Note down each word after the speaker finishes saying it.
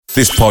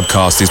This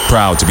podcast is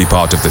proud to be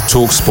part of the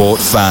TalkSport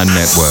Fan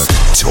Network.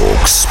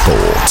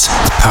 TalkSport.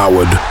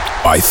 Powered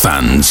by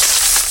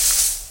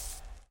fans.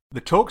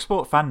 The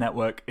TalkSport Fan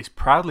Network is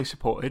proudly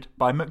supported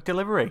by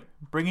McDelivery,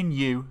 bringing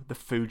you the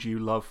food you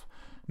love.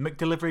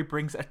 McDelivery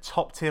brings a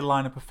top-tier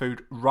lineup of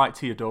food right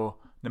to your door.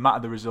 No matter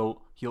the result,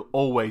 you'll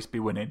always be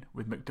winning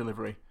with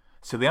McDelivery.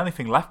 So the only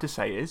thing left to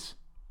say is,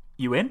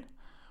 you in?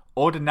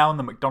 Order now on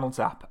the McDonald's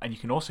app, and you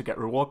can also get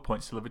reward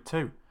points delivered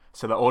too.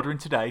 So that ordering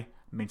today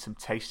means some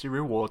tasty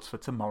rewards for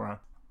tomorrow.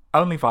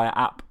 Only via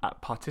app at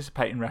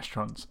participating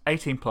restaurants.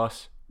 18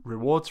 plus.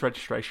 Rewards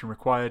registration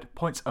required.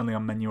 Points only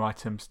on menu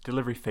items.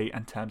 Delivery fee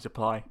and terms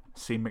apply.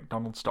 See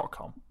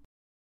mcdonalds.com.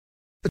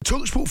 The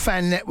TalkSport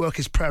Fan Network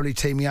is proudly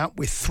teaming up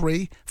with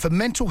 3 for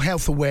Mental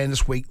Health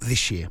Awareness Week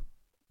this year.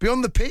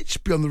 Beyond the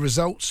pitch, beyond the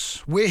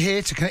results, we're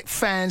here to connect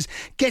fans,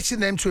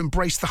 getting them to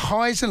embrace the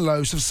highs and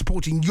lows of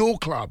supporting your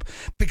club,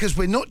 because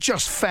we're not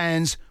just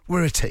fans,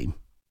 we're a team.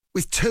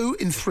 With 2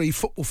 in 3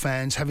 football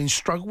fans having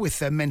struggled with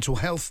their mental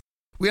health,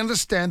 we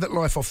understand that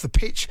life off the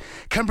pitch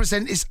can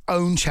present its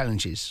own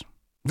challenges.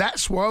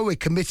 That's why we're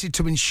committed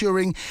to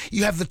ensuring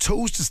you have the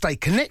tools to stay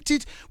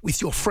connected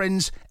with your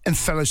friends and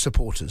fellow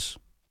supporters.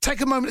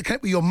 Take a moment to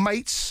connect with your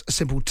mates. A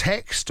simple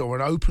text or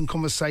an open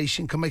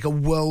conversation can make a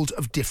world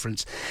of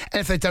difference. And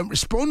if they don't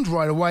respond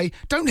right away,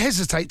 don't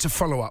hesitate to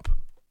follow up.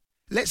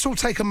 Let's all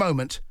take a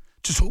moment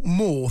to talk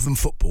more than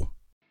football.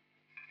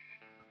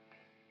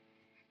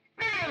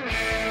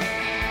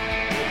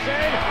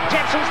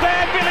 Jepson's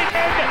there, Billy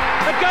in,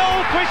 the goal,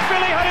 Chris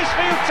Billy,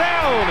 Huddersfield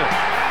Town.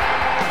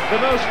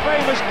 The most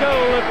famous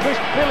goal of Chris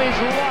Billy's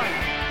life.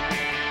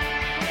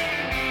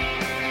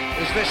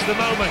 Is this the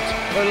moment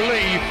for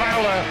Lee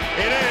Fowler?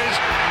 It is.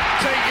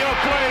 Take your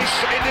place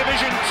in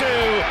Division 2,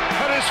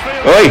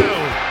 Huddersfield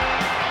Town.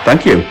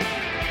 Thank you.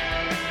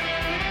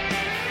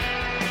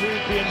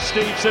 Ruby and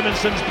Steve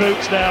Simonson's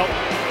boots now.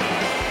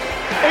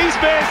 He's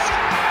missed.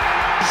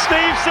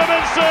 Steve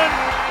Simonson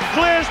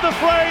clears the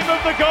frame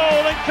of the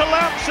goal and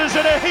collapses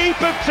in a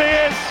heap of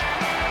tears.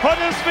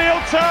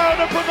 Huddersfield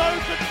Town are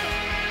promoted.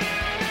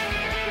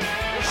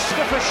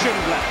 Mustafa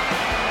Schindler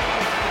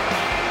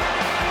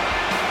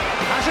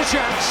has a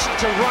chance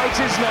to write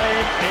his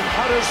name in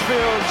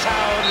Huddersfield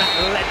Town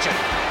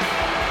legend.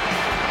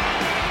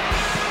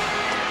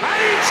 And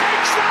he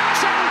takes that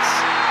chance.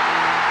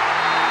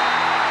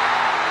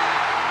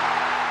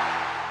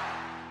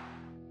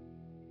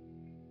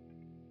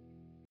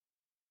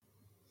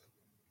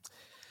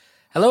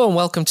 Hello and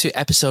welcome to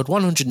episode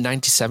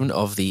 197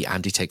 of the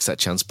Andy Takes That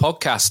Chance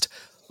podcast.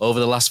 Over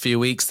the last few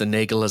weeks, the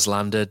Nagel has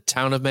landed.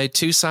 Town have made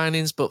 2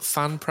 signings, but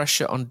fan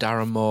pressure on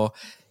Darren Moore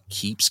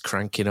keeps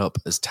cranking up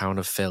as Town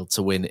have failed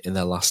to win in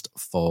their last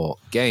 4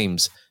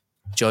 games.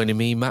 Joining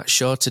me, Matt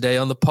Shaw, today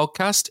on the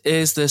podcast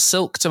is the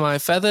silk to my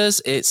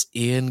feathers. It's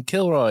Ian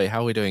Kilroy.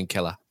 How are we doing,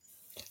 Killer?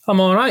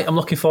 I'm all right. I'm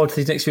looking forward to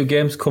these next few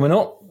games coming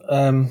up.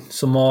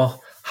 Some more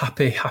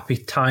happy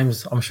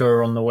times, I'm sure,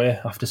 are on the way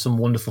after some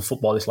wonderful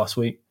football this last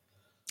week.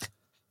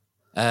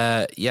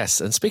 Yes,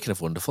 and speaking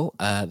of wonderful,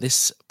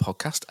 this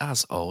podcast,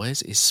 as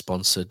always, is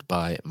sponsored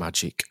by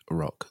Magic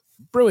Rock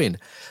Brewing.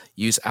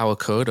 Use our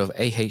code of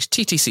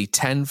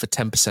AHTTC10 for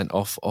 10%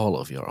 off all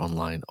of your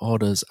online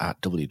orders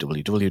at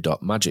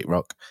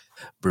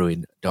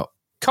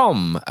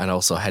www.magicrockbrewing.com, and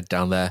also head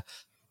down there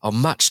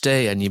on match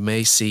day and you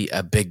may see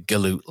a big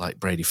galoot like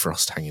Brady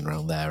Frost hanging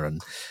around there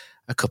and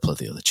a couple of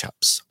the other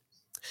chaps.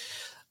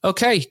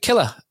 Okay,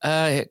 Killer,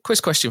 quiz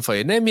question for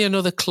you. Name me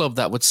another club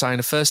that would sign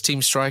a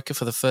first-team striker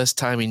for the first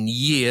time in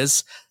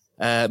years,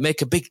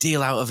 make a big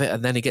deal out of it,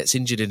 and then he gets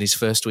injured in his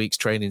first week's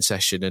training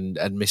session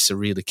and miss a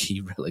really key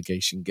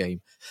relegation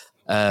game.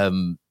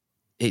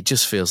 It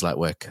just feels like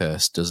we're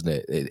cursed, doesn't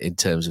it, in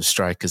terms of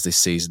strikers this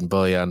season.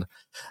 Bojan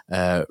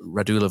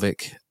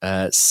Radulovic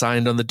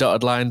signed on the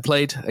dotted line,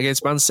 played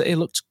against Man City,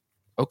 looked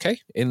okay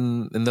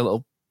in the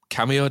little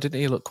cameo, didn't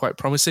he? He looked quite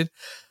promising.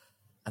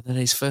 And then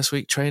his first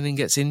week training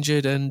gets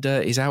injured and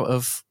he's out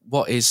of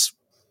what is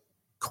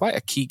quite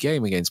a key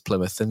game against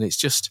Plymouth. And it's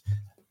just,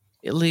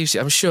 it leaves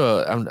you,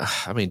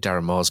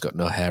 Darren Moore's got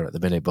no hair at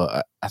the minute,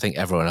 but I think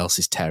everyone else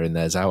is tearing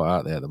theirs out,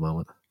 aren't they, at the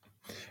moment?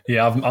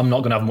 Yeah, I'm not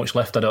going to have much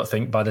left, I don't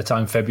think, by the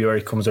time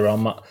February comes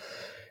around, Matt.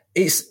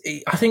 I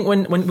think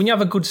when you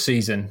have a good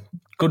season,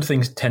 good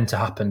things tend to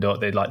happen,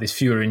 don't they? Like there's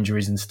fewer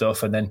injuries and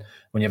stuff. And then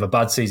when you have a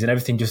bad season,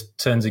 everything just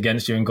turns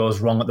against you and goes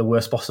wrong at the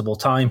worst possible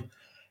time.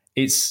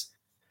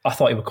 I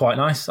thought he was quite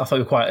nice. I thought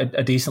he was quite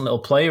a decent little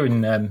player.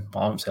 I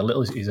won't say a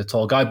little, he's a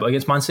tall guy, but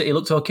against Man City, he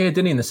looked okay,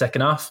 didn't he, in the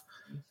second half?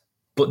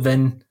 But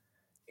then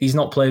he's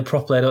not played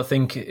properly, I don't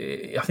think.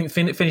 I think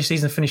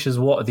season finishes,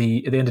 at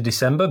the end of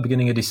December,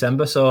 beginning of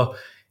December. So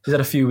he's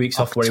had a few weeks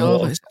off where he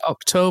was.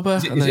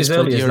 October. And then he's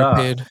played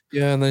European.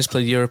 Yeah, and then he's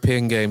played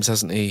European games,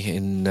 hasn't he,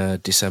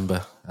 in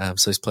December?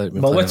 So he's played.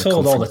 Well, we're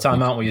told all the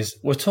time, aren't we?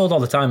 We're told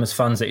all the time as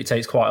fans that it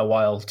takes quite a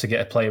while to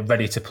get a player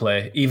ready to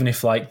play, even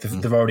if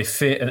they're already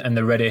fit and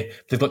they're ready.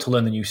 They've got to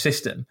learn the new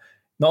system.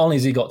 Not only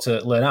has he got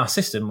to learn our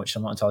system, which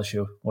I'm not entirely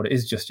sure what it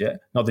is just yet,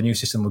 not the new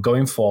system we're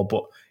going for,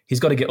 but he's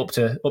got to get up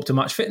to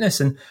match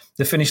fitness. And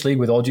the Finnish league,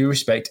 with all due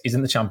respect,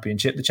 isn't the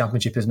Championship. The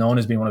Championship is known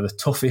as being one of the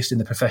toughest in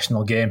the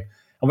professional game.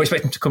 And we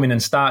expect him to come in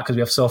and start because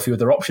we have so few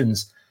other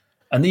options.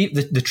 And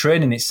the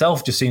training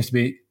itself just seems to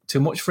be too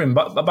much for him.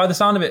 But by the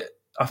sound of it,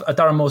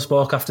 Darren Moore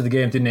spoke after the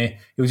game, didn't he?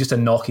 It was just a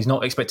knock. He's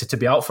not expected to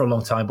be out for a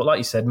long time. But like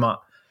you said, Matt,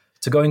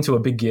 to go into a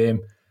big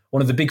game,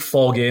 one of the big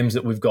 4 games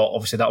that we've got,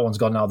 obviously that one's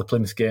gone now, the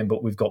Plymouth game,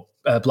 but we've got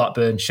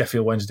Blackburn,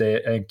 Sheffield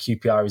Wednesday, and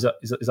QPR. Is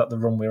that the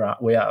run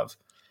we have?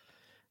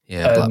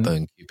 Yeah,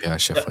 Blackburn, QPR,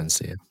 Sheffield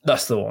Wednesday. Yeah.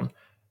 That's the one.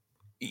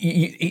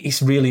 It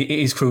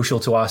is crucial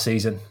to our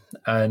season,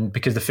 and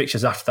because the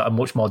fixtures after that are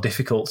much more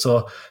difficult.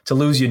 So to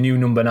lose your new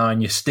number 9,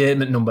 your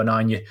statement number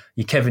 9,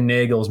 your Kevin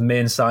Nagel's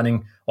main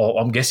signing,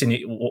 or I'm guessing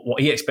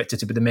what he expected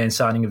to be the main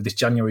signing of this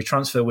January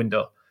transfer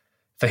window,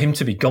 for him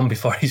to be gone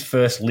before his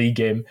first league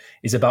game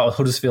is about as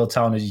Huddersfield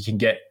Town as you can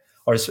get,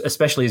 or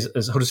especially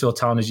as Huddersfield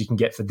Town as you can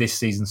get for this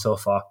season so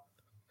far.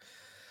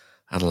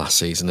 And last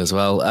season as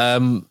well.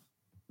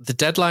 The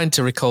deadline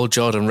to recall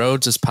Jordan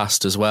Rhodes has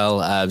passed as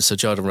well. So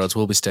Jordan Rhodes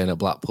will be staying at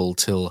Blackpool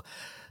till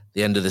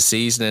the end of the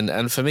season.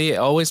 And for me, it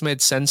always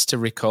made sense to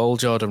recall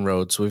Jordan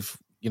Rhodes. We've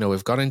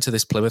gone into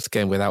this Plymouth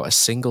game without a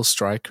single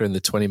striker in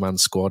the 20-man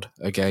squad.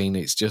 Again,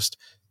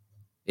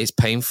 it's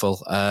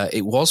painful.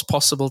 It was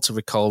possible to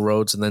recall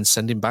Rhodes and then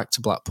send him back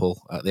to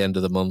Blackpool at the end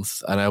of the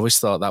month. And I always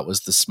thought that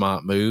was the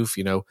smart move,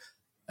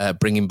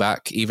 bring him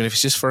back, even if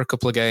it's just for a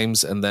couple of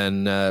games, and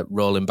then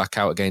roll him back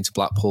out again to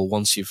Blackpool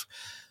once you've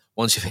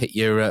hit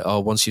your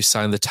or once you've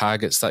signed the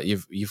targets that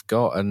you've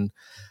got. And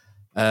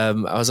I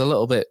was a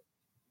little bit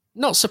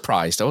not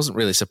surprised. I wasn't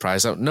really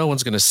surprised. No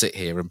one's going to sit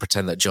here and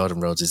pretend that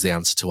Jordan Rhodes is the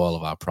answer to all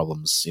of our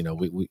problems.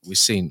 We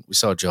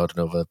saw Jordan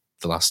over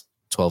the last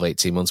 12,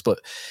 18 months, but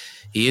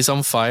he is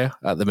on fire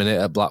at the minute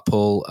at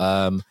Blackpool.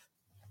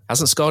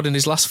 Hasn't scored in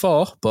his last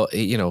 4, but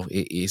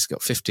he's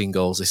got 15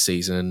 goals this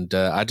season, and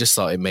I just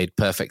thought it made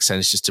perfect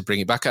sense just to bring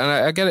it back. And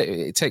I get it;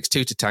 it takes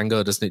 2 to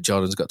tango, doesn't it?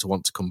 Jordan's got to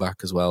want to come back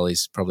as well.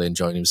 He's probably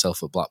enjoying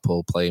himself at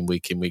Blackpool, playing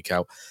week in, week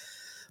out.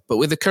 But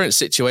with the current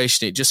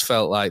situation, it just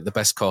felt like the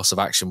best course of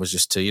action was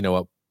just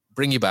to,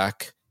 bring you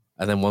back,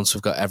 and then once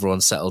we've got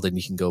everyone settled in,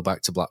 you can go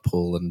back to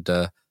Blackpool and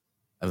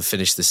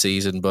finish the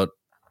season. But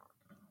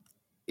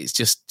it's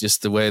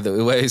just the way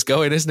it's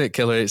going, isn't it,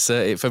 Killer?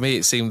 For me,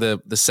 it seemed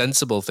the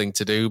sensible thing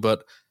to do,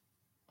 but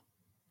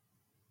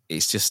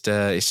it's just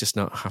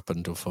not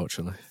happened,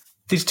 unfortunately.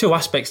 There's 2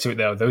 aspects to it,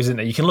 though, isn't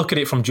there? You can look at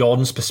it from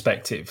Jordan's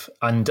perspective,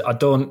 and I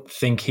don't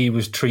think he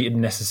was treated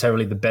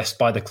necessarily the best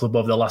by the club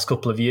over the last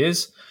couple of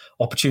years.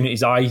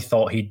 Opportunities I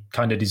thought he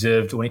kind of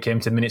deserved when it came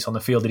to minutes on the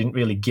field, he didn't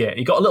really get.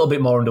 He got a little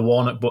bit more under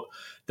Warnock, but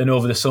then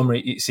over the summer,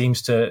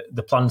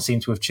 the plans seem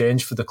to have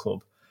changed for the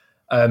club.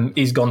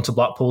 He's gone to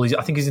Blackpool.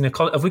 I think he's in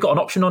have we got an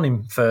option on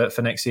him for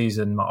next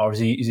season, Matt, or is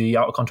he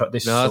out of contract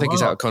this summer? No, I think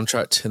he's out of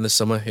contract in the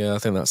summer. Yeah, I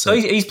think that's so.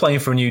 He's playing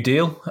for a new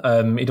deal.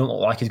 He don't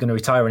look like he's going to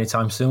retire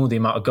anytime soon with the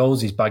amount of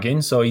goals he's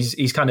bagging. So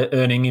he's kind of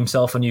earning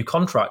himself a new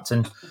contract,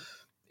 and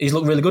he's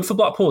looked really good for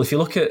Blackpool. If you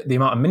look at the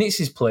amount of minutes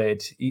he's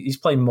played, he's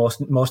played most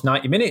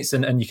 90 minutes,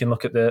 and you can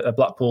look at the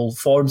Blackpool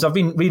forums. I've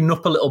been reading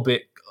up a little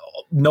bit,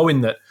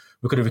 knowing that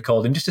we could have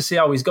recalled him just to see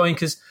how he's going,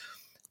 because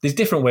there's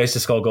different ways to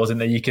score goals in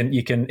there. You can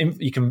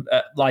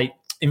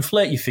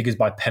inflate your figures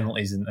by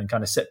penalties and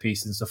kind of set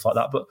pieces and stuff like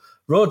that. But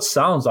Rhodes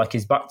sounds like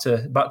he's back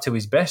to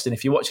his best. And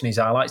if you're watching his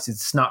highlights, his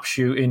snap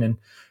shooting, and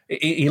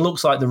he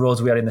looks like the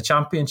Rhodes we had in the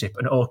Championship.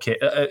 And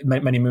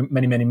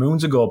many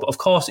moons ago. But of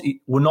course,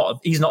 he's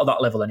not at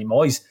that level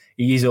anymore.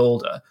 He is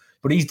older,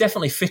 but he's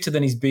definitely fitter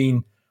than he's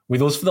been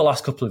with us for the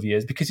last couple of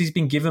years because he's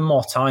been given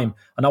more time.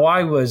 And now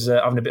I was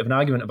having a bit of an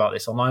argument about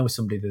this online with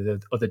somebody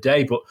the other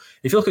day, but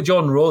if you look at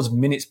Jordan Rhodes'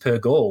 minutes per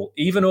goal,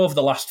 even over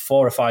the last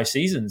 4 or 5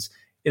 seasons,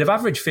 he'd have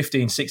averaged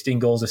 15, 16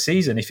 goals a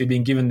season if he'd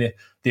been given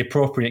the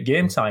appropriate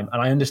game time.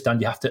 And I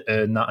understand you have to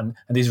earn that, and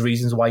there's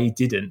reasons why he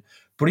didn't.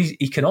 But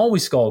he can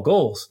always score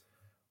goals.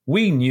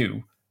 We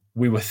knew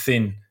we were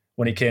thin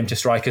when it came to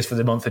strikers for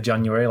the month of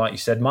January, like you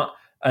said, Matt.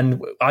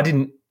 And I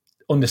didn't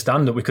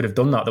understand that we could have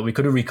done that we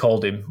could have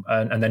recalled him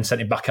and then sent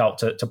him back out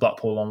to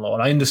Blackpool on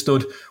loan. I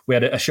understood we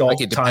had a short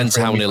time. It depends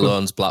how many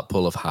loans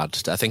Blackpool have had.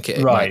 I think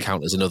it might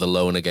count as another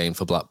loan again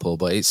for Blackpool,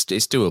 but it's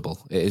doable.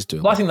 It is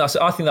doable. Well, I think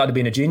that'd have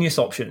been a genius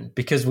option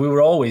because we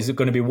were always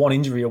going to be one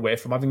injury away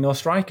from having no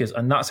strikers,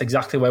 and that's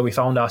exactly where we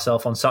found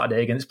ourselves on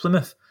Saturday against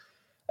Plymouth.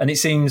 And it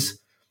seems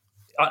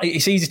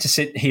it's easy to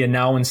sit here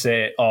now and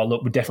say, "Oh,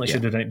 look, we definitely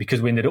should have done it because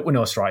we ended up with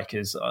no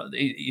strikers."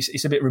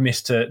 It's a bit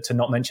remiss to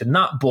not mention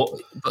that. But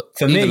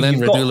for me,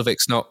 then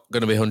Radulevic's not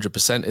going to be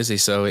 100%, is he?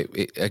 So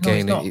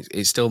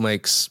it still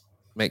makes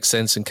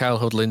sense. And Kyle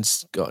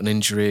Hudlin's got an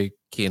injury.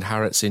 Kean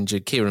Harrett's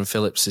injured. Kieran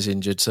Phillips is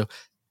injured. So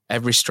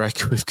every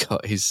striker we've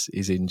got is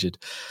injured.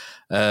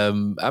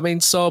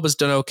 Sorba's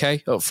done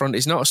okay up front.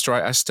 He's not a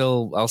striker.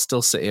 I'll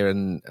still sit here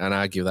and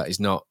argue that he's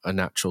not a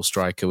natural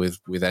striker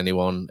with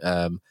anyone.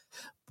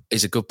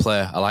 He's a good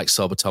player. I like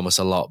Sorba Thomas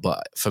a lot,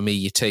 but for me,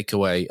 you take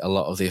away a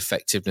lot of the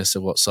effectiveness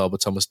of what Sorba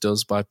Thomas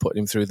does by putting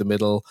him through the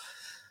middle.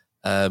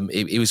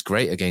 He was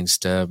great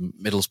against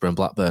Middlesbrough and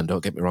Blackburn.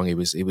 Don't get me wrong, he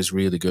was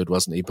really good,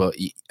 wasn't he? But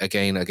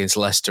again, against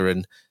Leicester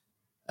and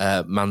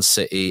Man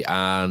City,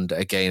 and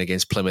again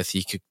against Plymouth,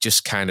 you could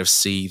just kind of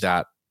see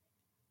that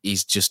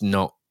he's just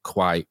not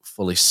quite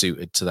fully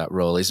suited to that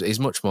role. He's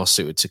much more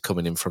suited to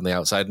coming in from the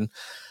outside.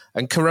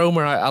 And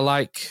Koroma, I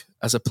like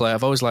as a player.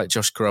 I've always liked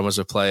Josh Koroma as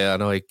a player. I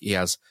know he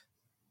has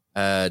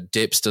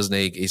dips, doesn't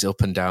he? He's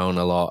up and down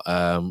a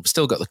lot.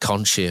 Still got the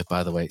conch here,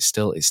 by the way. It's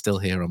still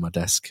here on my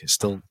desk. It's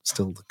still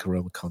the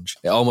Koroma conch.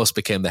 It almost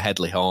became the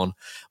Headley horn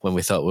when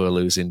we thought we were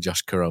losing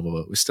Josh Koroma,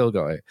 but we still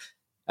got it.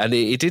 And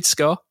he did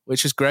score,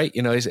 which was great.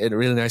 You know, he's a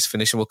really nice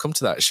finish, and we'll come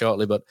to that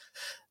shortly. But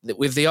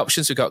with the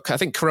options we've got, I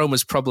think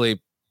Koroma's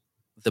probably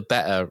the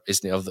better,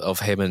 isn't he, of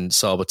him and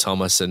Sorba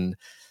Thomas. And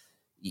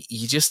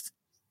you just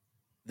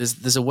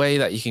there's a way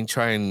that you can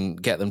try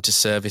and get them to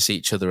service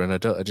each other, and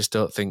I just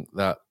don't think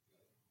that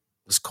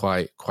was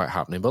quite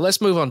happening. But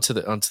let's move on to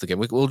the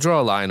game. We'll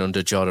draw a line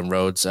under Jordan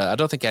Rhodes. I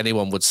don't think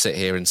anyone would sit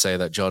here and say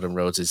that Jordan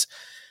Rhodes is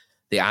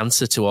the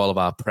answer to all of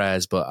our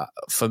prayers, but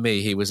for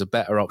me, he was a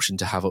better option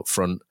to have up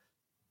front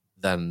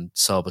than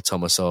Sorba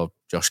Thomas or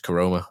Josh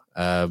Koroma.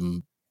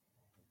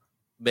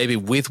 Maybe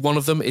with one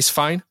of them is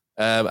fine.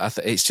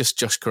 It's just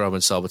Josh Koroma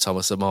and Sorba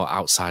Thomas are more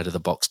outside of the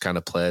box kind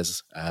of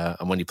players.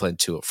 And when you're playing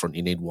two up front,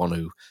 you need one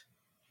who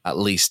at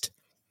least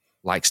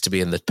likes to be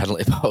in the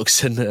penalty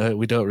box, and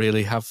we don't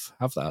really have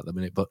that at the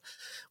minute. But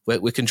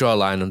we can draw a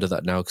line under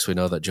that now because we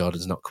know that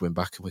Jordan's not coming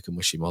back, and we can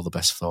wish him all the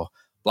best for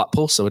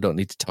Blackpool. So we don't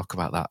need to talk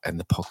about that in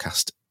the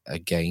podcast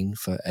again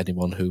for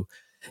anyone who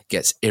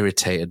gets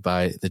irritated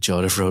by the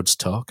Jordan Rhodes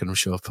talk, and I'm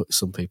sure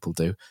some people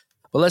do.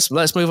 But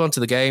let's move on to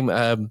the game.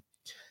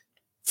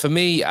 For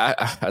me,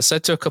 I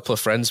said to a couple of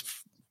friends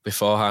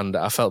beforehand,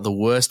 I felt the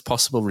worst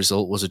possible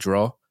result was a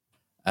draw.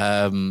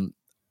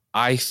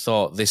 I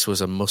thought this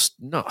was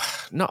not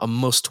a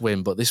must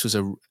win, but this was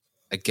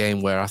a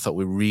game where I thought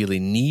we really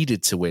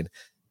needed to win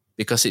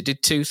because it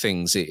did two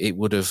things. It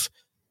would have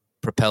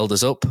propelled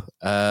us up.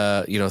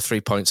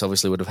 3 points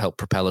obviously would have helped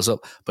propel us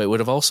up, but it would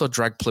have also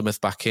dragged Plymouth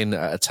back in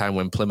at a time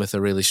when Plymouth are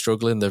really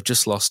struggling. They've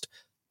just lost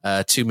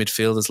two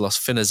midfielders,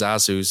 lost Finn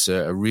Azaz, who's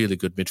a really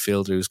good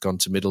midfielder, who's gone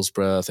to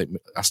Middlesbrough. I think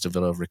Aston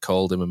Villa have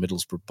recalled him and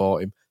Middlesbrough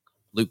bought him.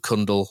 Luke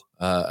Cundle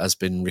has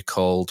been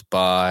recalled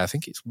by, I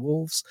think it's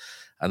Wolves,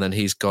 and then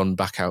he's gone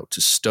back out to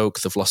Stoke.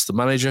 They've lost the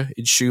manager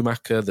in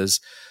Schumacher. There's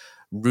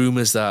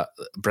rumours that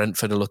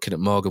Brentford are looking at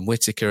Morgan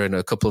Whittaker and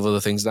a couple of other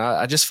things. And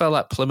I just felt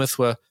like Plymouth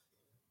were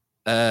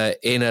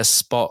in a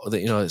spot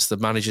that, it's the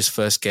manager's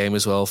first game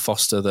as well.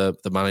 Foster, the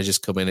manager's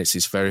come in. It's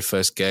his very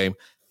first game.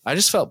 I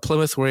just felt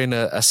Plymouth were in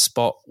a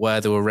spot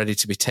where they were ready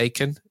to be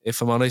taken,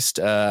 if I'm honest.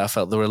 I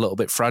felt they were a little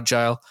bit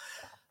fragile.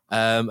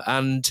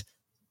 And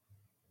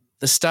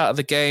the start of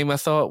the game, I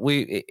thought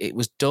it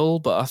was dull,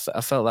 but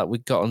I felt like we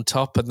got on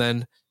top, and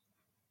then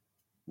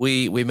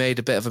we made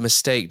a bit of a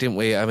mistake, didn't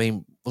we? I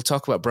mean, we'll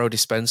talk about Brodie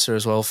Spencer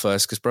as well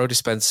first, because Brodie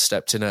Spencer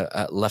stepped in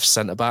at left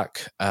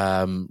centre-back,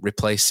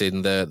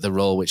 replacing the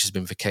role which has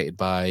been vacated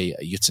by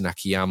Yuta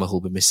Nakayama, who'll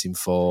be missing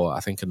for, I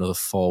think, another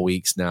 4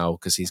 weeks now,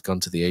 because he's gone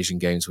to the Asian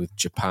Games with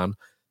Japan.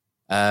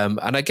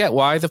 And I get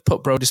why they've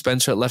put Brodie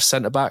Spencer at left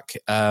centre-back.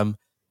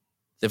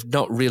 They've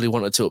not really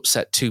wanted to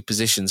upset two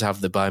positions,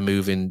 have they, by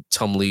moving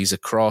Tom Lees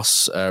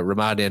across.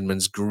 Ramadi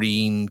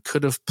Edmonds-Green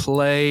could have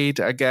played,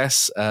 I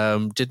guess.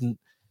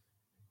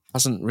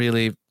 Hasn't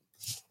really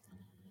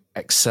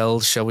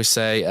excelled, shall we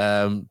say.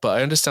 But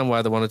I understand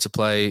why they wanted to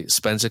play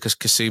Spencer, because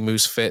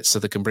Kasumu's fit, so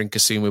they can bring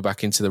Kasumu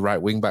back into the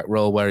right wing-back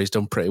role where he's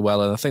done pretty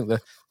well. And I think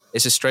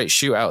it's a straight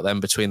shootout then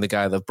between the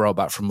guy they've brought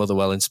back from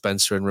Motherwell in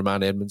Spencer and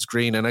Ramadi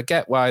Edmonds-Green. And I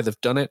get why they've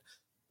done it.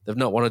 They've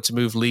not wanted to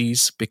move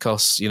Lees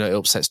because, it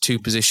upsets two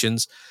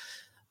positions.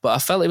 But I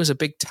felt it was a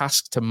big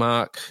task to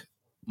mark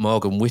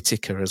Morgan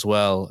Whittaker as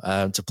well,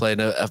 to play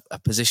in a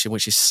position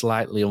which is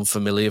slightly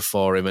unfamiliar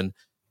for him. And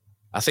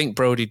I think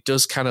Brodie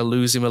does kind of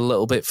lose him a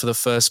little bit for the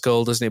first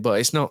goal, doesn't he? But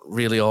it's not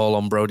really all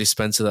on Brodie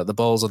Spencer, that the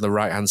ball's on the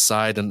right-hand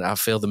side, and I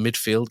feel the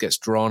midfield gets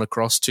drawn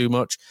across too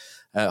much.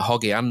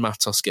 Hoggy and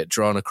Matos get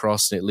drawn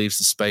across, and it leaves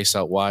the space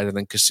out wide. And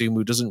then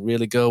Kasumu doesn't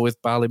really go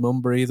with Bali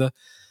Mumba either.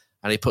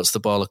 And he puts the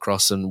ball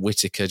across, and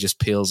Whittaker just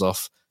peels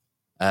off.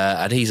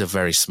 And he's a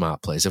very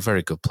smart player. He's a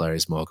very good player,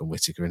 is Morgan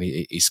Whittaker. And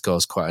he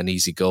scores quite an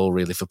easy goal,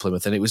 really, for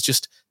Plymouth. And it was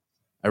just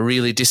a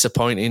really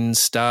disappointing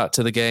start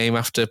to the game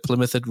after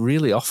Plymouth had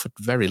really offered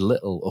very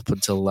little up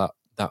until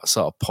that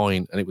sort of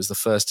point. And it was the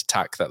first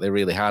attack that they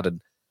really had.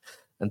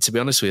 And to be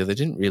honest with you, they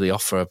didn't really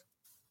offer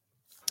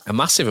a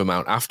massive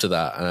amount after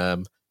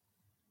that.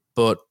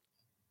 But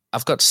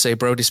I've got to say,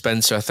 Brodie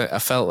Spencer, I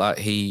felt like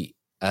he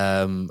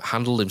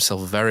handled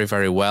himself very,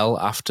 very well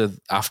after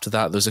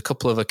that. There's a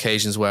couple of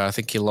occasions where I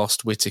think he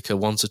lost Whittaker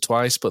once or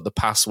twice, but the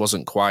pass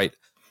wasn't quite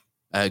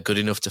good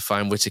enough to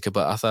find Whittaker.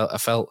 But I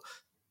felt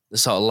the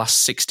sort of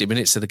last 60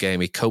 minutes of the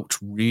game, he coped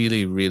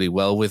really, really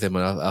well with him.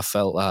 And I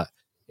felt that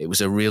it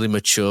was a really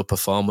mature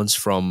performance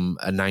from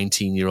a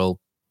 19-year-old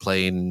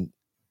playing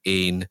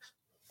in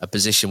a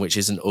position which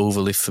isn't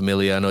overly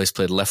familiar. I know he's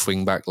played left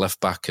wing back, left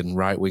back, and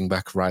right wing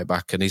back, right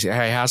back. And he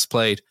has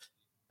played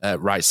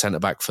right centre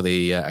back for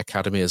the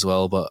academy as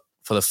well. But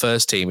for the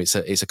first team, it's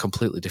a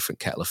completely different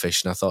kettle of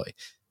fish. And I thought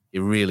he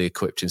really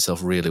equipped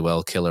himself really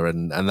well, Killer.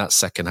 And that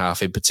second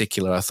half in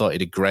particular, I thought he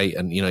did great.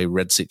 And, he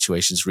read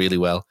situations really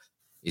well.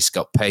 He's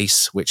got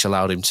pace, which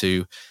allowed him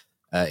to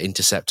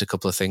intercept a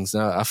couple of things.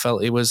 Now, I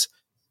felt he was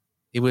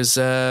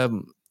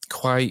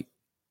quite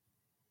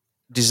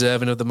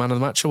deserving of the Man of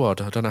the Match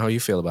award. I don't know how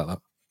you feel about that.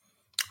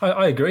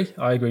 I agree.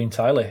 I agree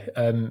entirely.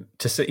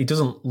 He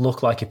doesn't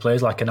look like he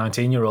plays like a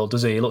 19-year-old,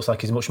 does he? He looks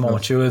like he's much more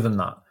mature than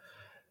that.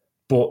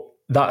 But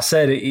that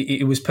said,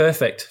 it was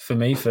perfect for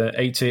me for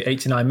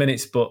 89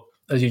 minutes. But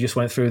as you just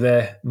went through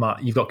there,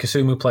 Matt, you've got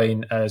Kasumu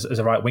playing as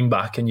a right wing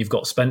back, and you've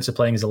got Spencer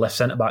playing as a left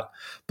centre back.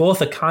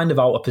 Both are kind of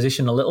out of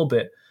position a little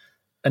bit.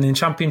 And in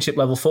Championship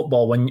level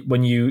football,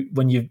 when you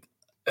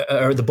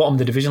are at the bottom of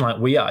the division like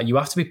we are, you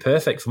have to be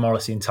perfect for more or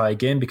less the entire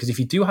game, because if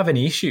you do have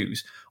any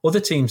issues, other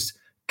teams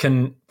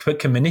can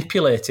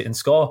manipulate it and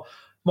score.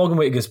 Morgan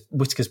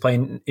Whittaker's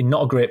playing in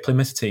not a great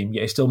Plymouth team,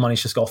 yet he still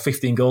managed to score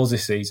 15 goals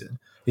this season.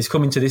 He's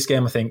coming to this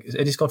game, I think,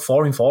 he scored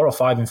 4 in 4 or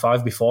 5 in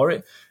 5 before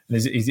it. And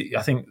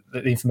I think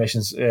the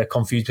information's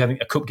confused. I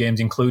think a cup game's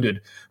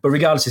included. But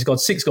regardless, he's scored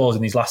 6 goals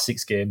in these last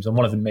 6 games, and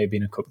one of them may have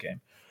been a cup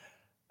game.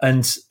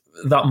 And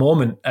that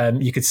moment,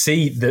 you could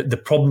see the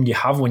problem you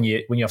have when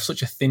you have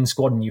such a thin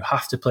squad and you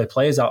have to play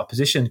players out of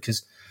position,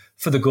 because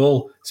for the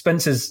goal,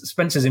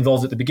 Spencer's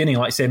involved at the beginning.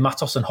 Like, say,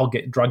 Matos and Hogg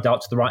get dragged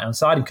out to the right-hand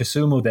side, and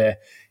Kasumu there,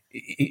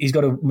 he's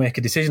got to make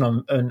a decision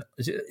on, and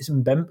is it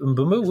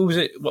Mbembu? Who was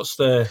it? What's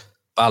the...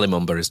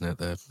 Barley-Mumba,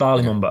 isn't it?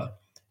 Barley-Mumba.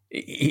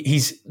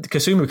 He's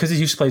Kasumu, because he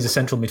used to play as a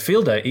central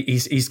midfielder,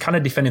 he's kind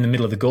of defending the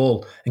middle of the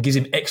goal and gives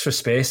him extra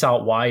space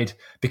out wide,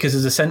 because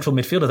as a central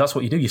midfielder, that's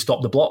what you do. You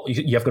stop the block.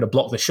 You've got to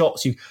block the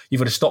shots. You've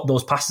got to stop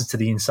those passes to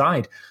the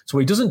inside. So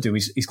what he doesn't do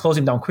is he's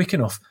closing down quick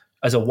enough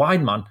as a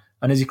wide man,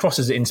 and as he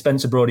crosses it in,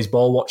 Spencer Brody's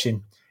ball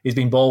watching. He's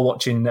been ball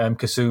watching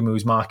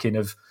Kasumu's marking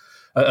of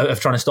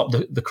trying to stop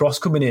the cross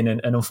coming in,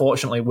 and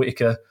unfortunately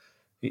Whittaker,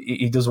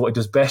 he does what he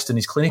does best, and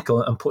he's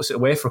clinical and puts it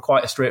away for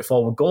quite a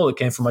straightforward goal. It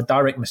came from a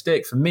direct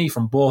mistake for me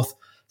from both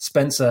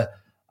Spencer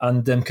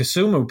and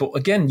Kasumu. But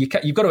again, you've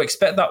got to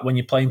expect that when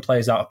you're playing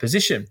players out of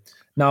position.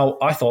 Now,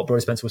 I thought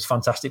Brody Spencer was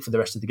fantastic for the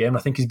rest of the game. I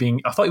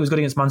thought he was good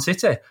against Man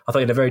City. I thought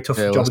he had a very tough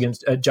job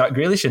against Jack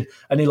Grealish,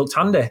 and he looked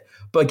handy.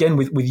 But again,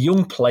 with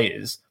young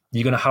players,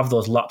 you're going to have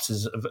those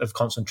lapses of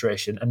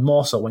concentration, and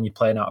more so when you're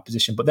playing out of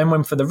position. But then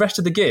when for the rest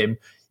of the game,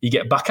 you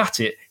get back at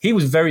it, he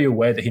was very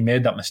aware that he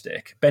made that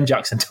mistake. Ben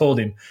Jackson told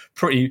him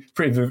pretty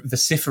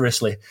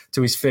vociferously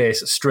to his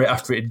face straight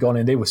after it had gone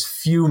in. They was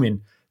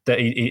fuming that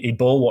he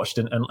ball watched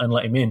and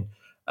let him in.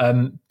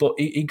 But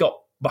he got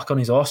back on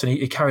his horse and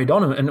he carried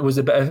on, and it was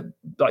a better,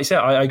 like you said,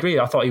 I agree.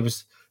 I thought he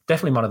was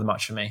definitely man of the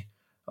match for me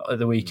at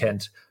the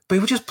weekend. But it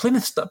was just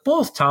Plymouth,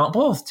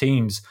 both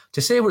teams,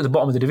 to say we're at the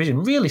bottom of the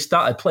division, really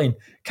started playing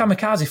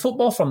kamikaze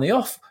football from the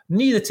off.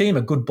 Neither team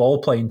are good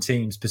ball-playing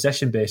teams,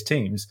 possession-based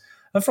teams.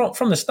 And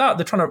from the start,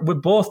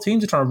 both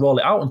teams are trying to roll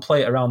it out and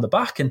play it around the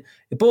back, and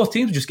both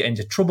teams were just getting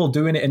into trouble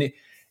doing it. And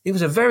it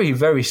was a very,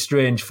 very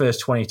strange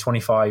first 20,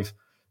 25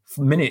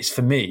 minutes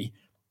for me.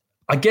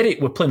 I get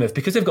it with Plymouth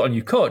because they've got a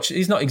new coach.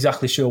 He's not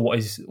exactly sure what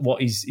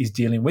he's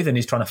dealing with, and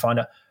he's trying to find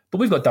out. But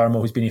we've got Darren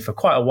Moore, who's been here for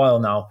quite a while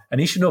now, and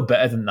he should know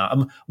better than that.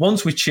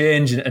 Once we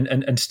changed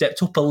and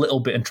stepped up a little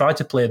bit and tried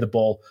to play the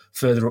ball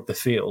further up the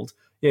field,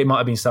 it might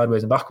have been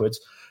sideways and backwards.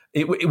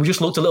 It just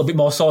looked a little bit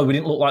more solid. We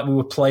didn't look like we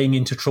were playing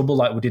into trouble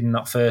like we did in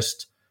that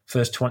first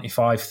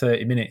 25,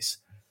 30 minutes.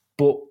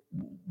 But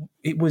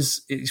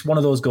it's one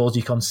of those goals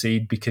you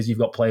concede because you've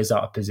got players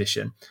out of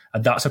position.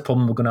 And that's a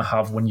problem we're going to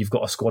have when you've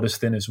got a squad as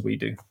thin as we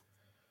do.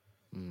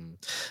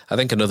 I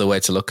think another way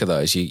to look at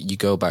that is you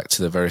go back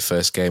to the very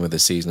first game of the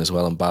season as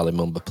well, and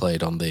Barley-Mumba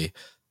played on the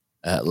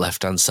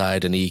left-hand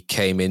side, and he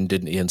came in,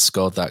 didn't he, and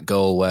scored that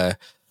goal where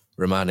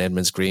Roman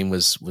Edmonds-Green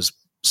was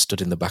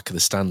stood in the back of the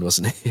stand,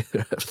 wasn't he?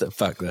 The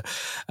fact that,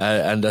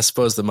 and I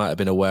suppose they might have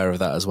been aware of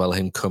that as well,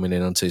 him coming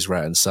in onto his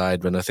right-hand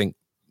side, but I think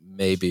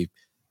maybe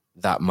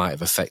that might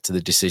have affected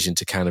the decision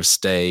to kind of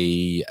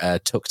stay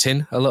tucked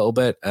in a little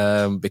bit,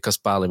 because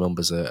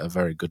Barley-Mumba's a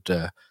very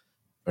good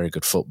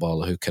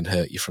footballer who can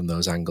hurt you from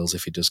those angles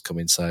if he does come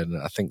inside.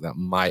 And I think that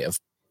might have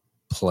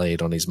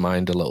played on his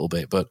mind a little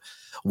bit. But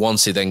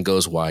once he then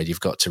goes wide, you've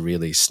got to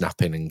really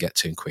snap in and get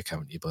to him quick,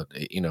 haven't you? But,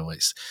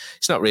 it's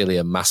not really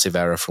a massive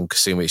error from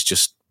Kasumu. It's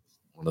just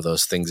one of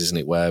those things, isn't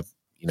it, where,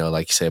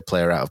 like you say, a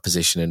player out of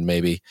position, and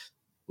maybe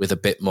with a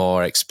bit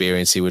more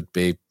experience, he would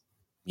be,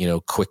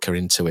 quicker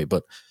into it.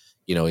 But,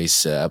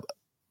 he's...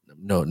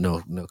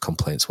 No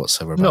complaints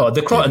whatsoever. No,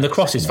 the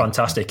cross is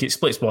fantastic. It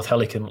splits both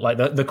Helican. Like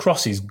the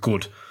cross is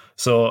good.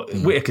 So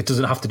Whittaker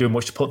doesn't have to do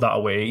much to put that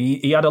away.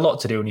 He had a lot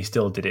to do and he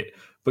still did it.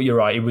 But you're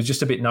right, it was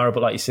just a bit narrow.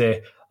 But like you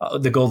say,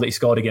 the goal that he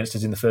scored against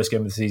us in the first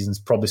game of the season is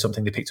probably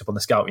something they picked up on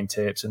the scouting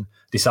tapes and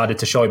decided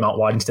to show him out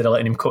wide instead of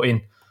letting him cut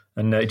in.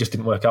 And it just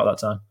didn't work out that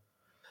time.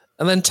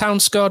 And then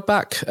Town scored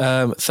back,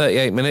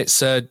 38 minutes.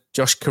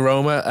 Josh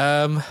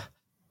Karoma.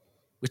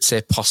 We'd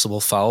say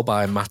possible foul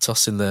by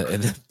Matos in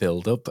the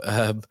build-up.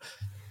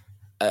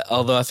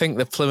 Although I think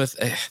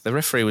the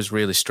referee was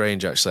really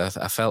strange, actually.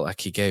 I felt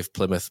like he gave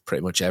Plymouth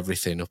pretty much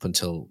everything up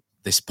until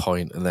this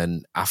point, and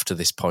then after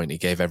this point, he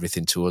gave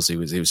everything to us. It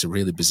was a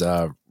really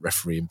bizarre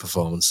refereeing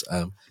performance.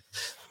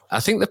 I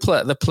think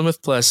the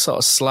Plymouth player sort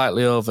of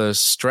slightly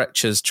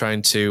overstretches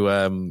trying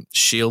to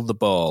shield the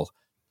ball,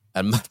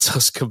 and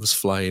Matos comes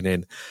flying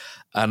in.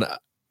 And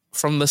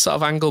from the sort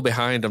of angle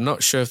behind, I'm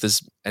not sure if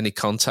there's any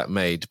contact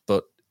made,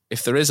 but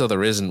if there is or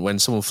there isn't, when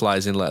someone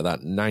flies in like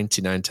that,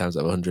 99 times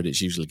out of 100,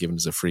 it's usually given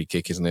as a free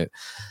kick, isn't it?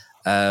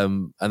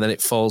 And then it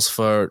falls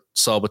for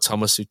Sorba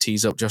Thomas, who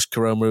tees up Josh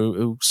Karoma,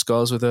 who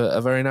scores with a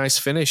very nice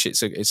finish.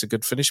 It's a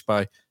good finish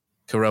by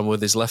Karoma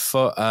with his left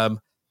foot.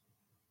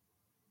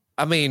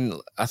 I mean,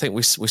 I think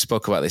we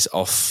spoke about this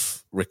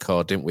off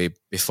record, didn't we,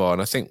 before?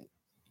 And I think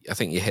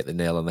you hit the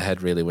nail on the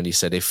head, really, when you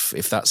said if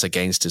that's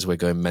against us, we're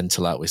going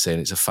mental out. We're saying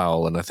it's a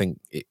foul, and I think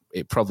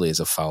it probably is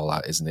a foul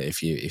out, isn't it?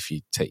 If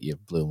you take your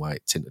blue and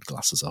white tinted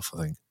glasses off,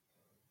 I think.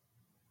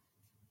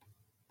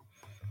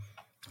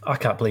 I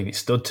can't believe it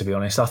stood, to be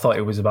honest. I thought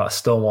it was about a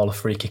stonewall of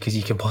free kick as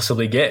you can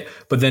possibly get.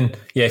 But then,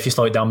 yeah, if you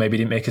slow it down, maybe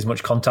he didn't make as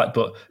much contact.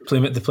 But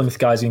the Plymouth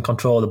guy's in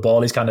control of the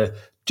ball. He's kind of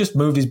just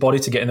moved his body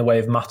to get in the way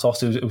of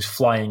Matos, who was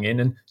flying in.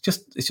 And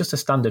it's just a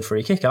standard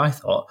free kick, I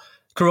thought.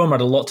 Karoma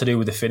had a lot to do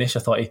with the finish. I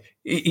thought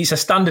it's a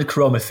standard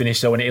Karoma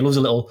finish, though, and he loves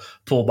a little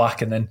pull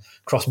back and then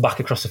cross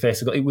back across the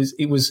face.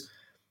 It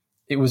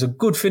was a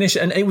good finish,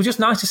 and it was just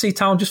nice to see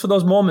Town just for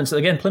those moments.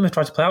 Again, Plymouth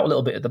tried to play out a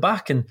little bit at the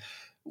back, and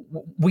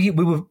we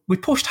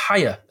pushed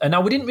higher, and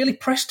now we didn't really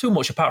press too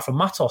much apart from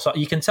Matos.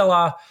 You can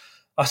tell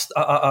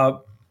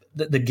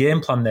the game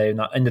plan there in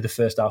that end of the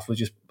first half was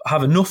just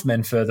have enough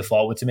men further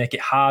forward to make it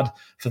hard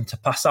for them to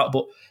pass out.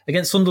 But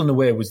against Sunderland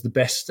away was the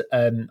best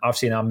I've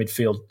seen our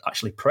midfield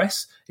actually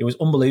press. It was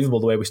unbelievable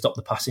the way we stopped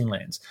the passing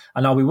lanes.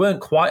 And now we weren't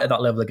quite at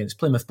that level against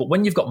Plymouth, but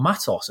when you've got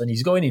Matos and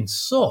he's going in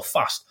so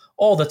fast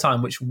all the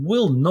time, which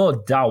will no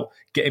doubt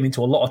get him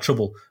into a lot of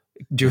trouble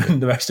during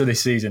the rest of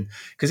this season,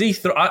 because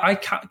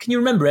can you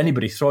remember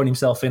anybody throwing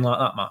himself in like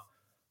that,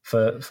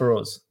 Matt, for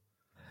us?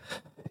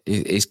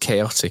 He's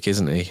chaotic,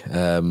 isn't he?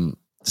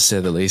 To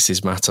say the least,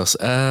 is Matos.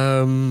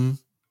 Can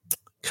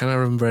I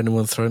remember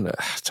anyone throwing it?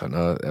 I don't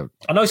know.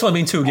 I know it's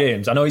only been 2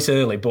 games. I know it's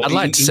early, but I'd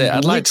like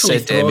to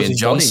say Damien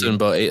Johnson,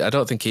 but I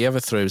don't think he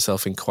ever threw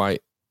himself in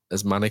quite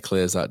as manically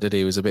as that, did he?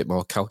 He was a bit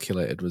more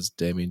calculated. Was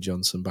Damien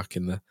Johnson back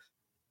in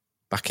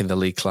the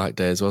Lee Clark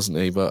days, wasn't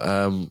he?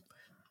 But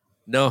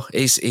no,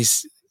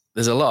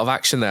 there's a lot of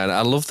action there. And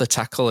I love the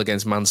tackle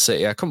against Man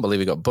City. I couldn't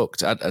believe he got booked.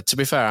 To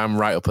be fair, I'm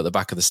right up at the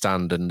back of the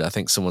stand, and I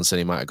think someone said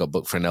he might have got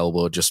booked for an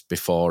elbow just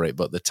before it,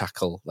 but the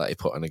tackle that he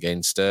put on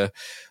against,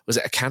 was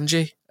it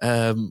Akanji,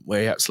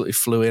 where he absolutely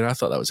flew in? I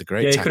thought that was a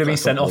great tackle. He could have been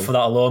sent off for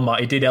that alone, Matt.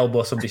 He did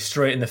elbow somebody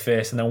straight in the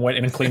face and then went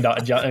in and cleaned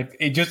out a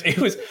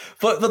jacket.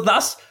 But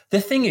that's,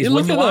 the thing is,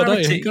 when you are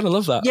you're going to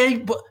love that. Yeah,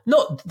 but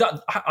not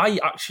that. I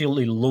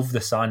actually love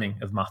the signing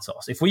of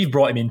Matos. If we've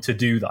brought him in to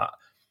do that,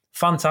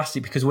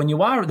 fantastic, because when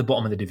you are at the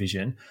bottom of the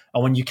division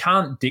and when you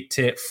can't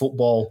dictate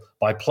football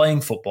by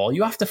playing football,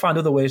 you have to find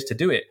other ways to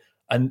do it.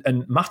 And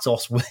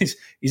Matos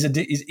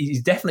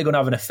he's definitely going to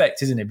have an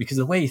effect, isn't it? Because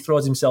the way he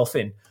throws himself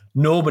in,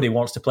 nobody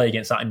wants to play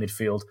against that in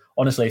midfield.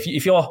 Honestly,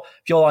 if you're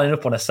lining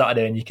up on a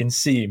Saturday and you can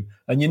see him,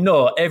 and you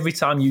know every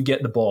time you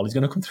get the ball, he's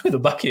going to come through the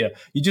back here.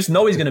 You just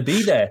know he's going to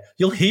be there.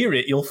 You'll hear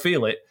it. You'll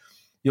feel it.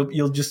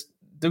 You'll just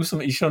do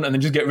something you shouldn't, and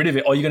then just get rid of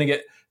it, or you're going to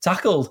get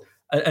tackled.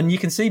 And you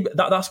can see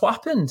that's what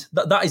happened.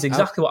 That is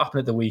exactly what happened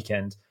at the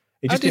weekend.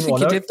 How do you think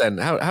he did then?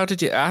 How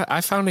did you?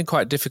 I found him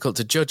quite difficult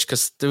to judge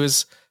because there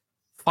was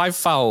 5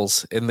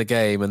 fouls in the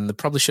game, and there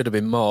probably should have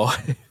been more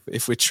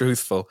if we're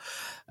truthful.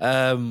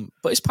 But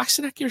his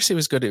passing accuracy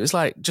was good. It was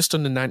like just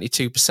under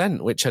 92%,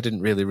 which I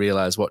didn't really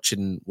realise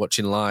watching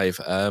live.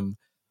 So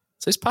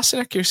his passing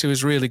accuracy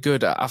was really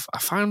good. I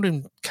found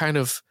him kind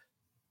of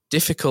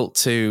difficult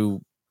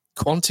to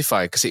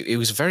quantify because it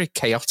was very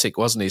chaotic,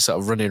 wasn't he? Sort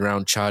of running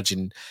around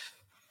charging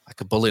like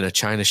a bull in a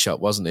china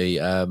shop, wasn't he?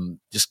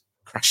 Just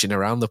crashing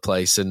around the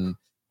place. And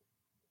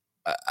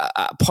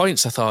at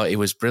points I thought he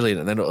was brilliant,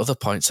 and then at other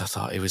points I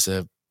thought it was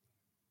a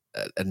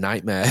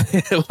nightmare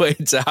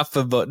waiting to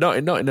happen, but not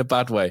in a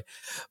bad way.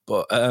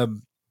 But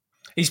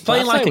he's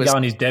playing like a guy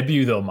on his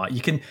debut, though, Matt.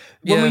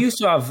 We used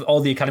to have all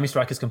the academy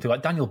strikers come through,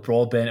 like Daniel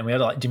Broadbent, and we had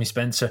like Jimmy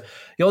Spencer.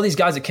 All these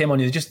guys that came on,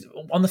 just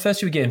on the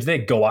first 2 games, they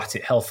go at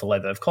it hell for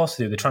leather. Of course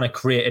they do. They're trying to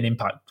create an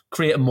impact,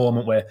 create a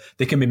moment where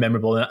they can be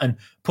memorable and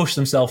push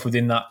themselves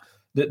within that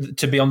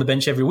to be on the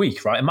bench every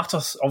week, right? And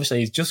Matos, obviously,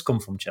 he's just come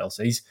from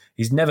Chelsea.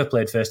 He's never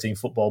played first team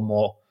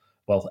football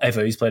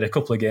ever. He's played a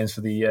couple of games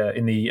for the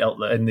in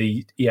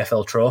the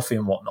EFL Trophy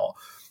and whatnot.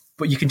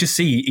 But you can just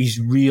see he's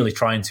really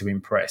trying to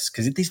impress,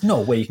 because there's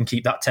no way you can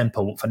keep that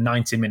tempo up for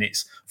 90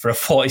 minutes for a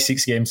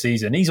 46-game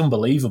season. He's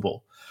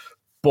unbelievable.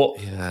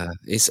 But yeah,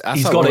 he's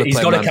got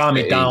to calm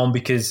it down,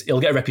 because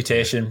he'll get a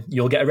reputation.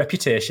 You'll get a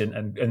reputation,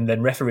 and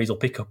then referees will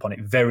pick up on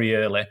it very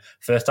early.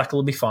 First tackle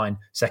will be fine.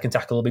 Second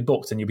tackle will be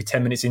booked, and you'll be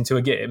 10 minutes into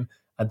a game,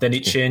 and then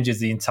it changes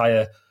the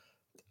entire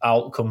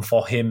outcome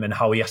for him and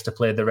how he has to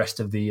play the rest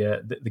of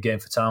the game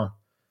for Town.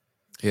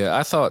 Yeah,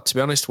 I thought, to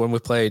be honest, when we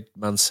played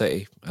Man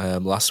City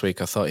last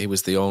week, I thought he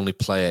was the only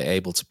player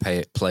able to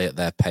play at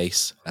their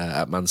pace,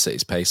 at Man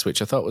City's pace,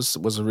 which I thought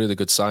was a really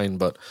good sign.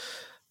 But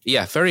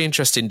yeah, very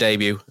interesting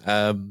debut,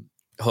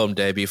 home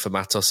debut for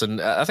Matos. And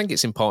I think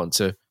it's important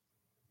to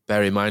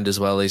bear in mind as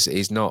well,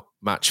 he's not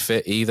match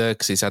fit either,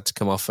 because he's had to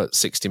come off at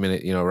 60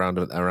 minutes, around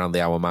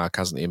the hour mark,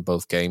 hasn't he, in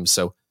both games?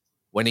 So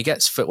when he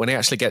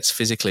actually gets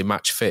physically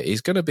match fit,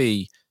 he's going to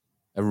be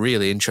a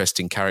really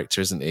interesting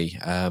character, isn't he?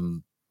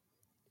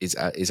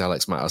 Is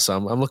Alex Matos. So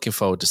I'm looking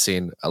forward to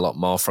seeing a lot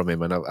more from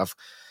him, and I've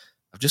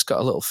just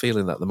got a little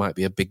feeling that there might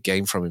be a big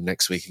game from him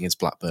next week against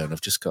Blackburn.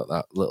 I've just got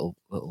that little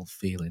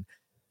feeling.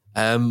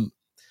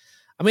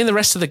 I mean, the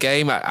rest of the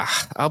game,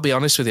 I'll be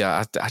honest with you,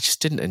 I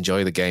just didn't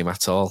enjoy the game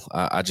at all.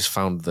 I just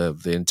found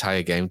the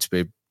entire game to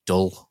be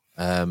dull.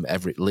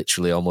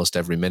 Literally almost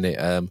every minute.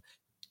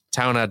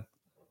 Town had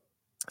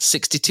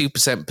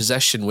 62%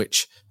 possession,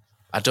 which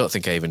I don't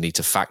think I even need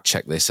to fact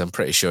check this. I'm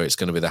pretty sure it's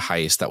going to be the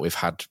highest that we've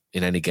had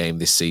in any game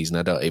this season.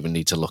 I don't even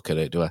need to look at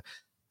it, do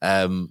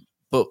I?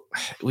 But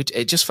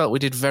it just felt we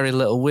did very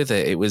little with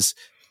it. It was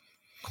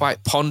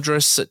quite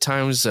ponderous at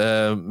times.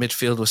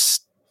 Midfield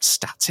was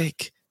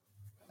static,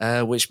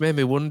 which made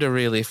me wonder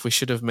really if we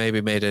should have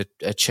maybe made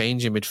a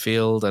change in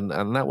midfield.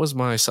 And that was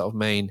my sort of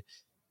main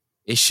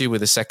issue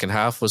with the second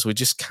half, was we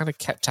just kind of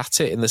kept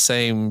at it in the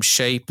same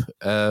shape,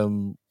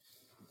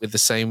 with the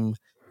same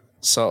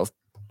sort of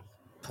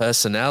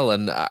personnel,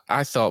 and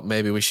I thought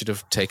maybe we should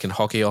have taken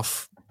Hoggy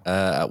off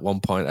at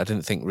one point. I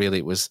didn't think really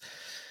it was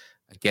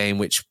a game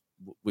which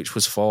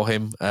was for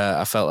him.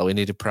 I felt like we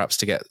needed perhaps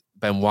to get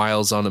Ben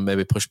Wiles on and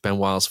maybe push Ben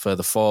Wiles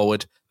further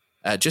forward.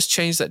 Just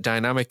change that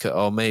dynamic,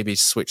 or maybe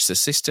switch the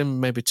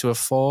system maybe to a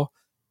 4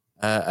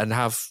 and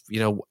have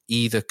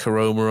either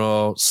Karoma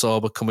or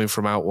Sorba coming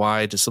from out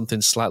wide, or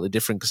something slightly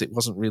different, because it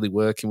wasn't really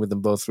working with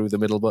them both through the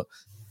middle. But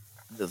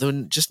there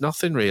was just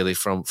nothing really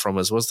from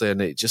us, was there?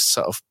 And it just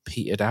sort of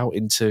petered out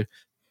into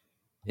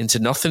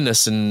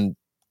nothingness. And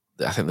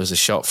I think there was a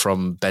shot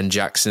from Ben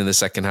Jackson in the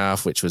second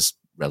half, which was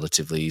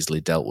relatively easily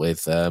dealt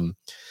with.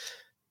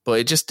 But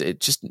it just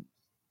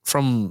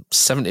from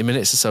 70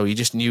 minutes or so, you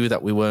just knew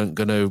that we weren't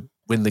going to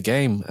win the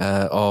game,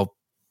 or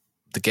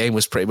the game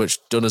was pretty much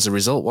done as a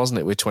result, wasn't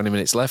it? With 20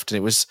 minutes left, and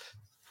it was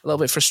a little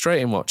bit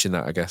frustrating watching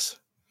that, I guess.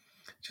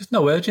 Just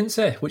no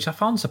urgency, which I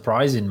found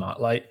surprising,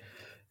 Matt. Like,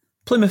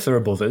 Plymouth are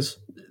above us.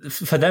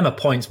 For them, a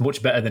point's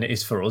much better than it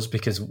is for us,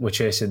 because we're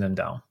chasing them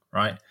down,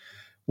 right?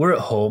 We're at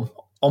home.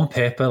 On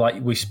paper, like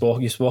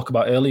you spoke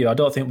about earlier, I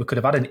don't think we could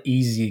have had an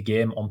easier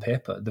game on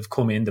paper. They've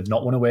come in, they've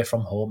not won away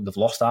from home, they've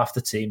lost half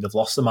the team, they've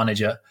lost the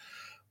manager.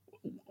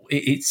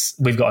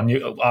 We've got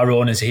our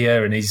owners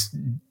here, and he's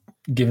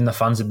giving the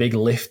fans a big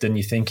lift, and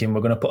you're thinking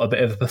we're going to put a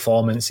bit of a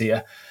performance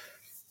here.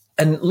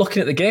 And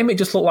looking at the game, it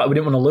just looked like we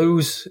didn't want to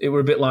lose. It were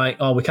a bit like,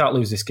 oh, we can't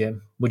lose this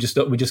game. We just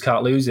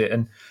can't lose it.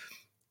 And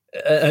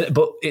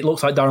but it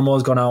looks like Darren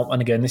Moore's gone out,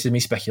 and again, this is me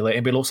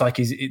speculating, but it looks like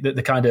he's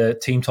the kind of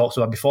team talks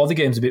we had before the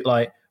game's a bit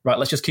like, right,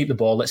 let's just keep the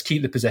ball, let's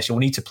keep the possession.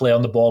 We need to play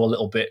on the ball a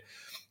little bit,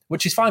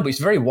 which is fine, but it's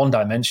very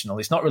one-dimensional.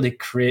 It's not really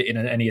creating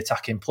any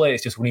attacking play.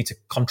 It's just we need to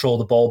control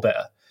the ball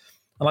better.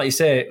 And like you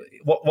say,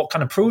 what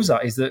kind of proves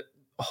that is that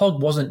Hogg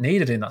wasn't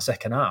needed in that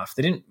second half.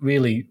 They didn't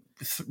really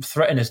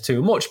threaten us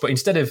too much, but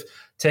instead of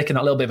taking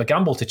that little bit of a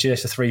gamble to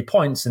chase the 3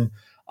 points, and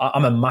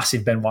I'm a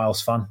massive Ben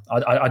Wiles fan.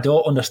 I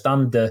don't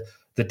understand the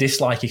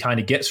dislike he kind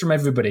of gets from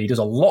everybody. He does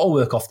a lot of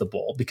work off the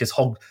ball because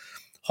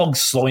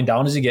Hogg's slowing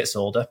down as he gets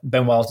older.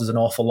 Ben Wiles does an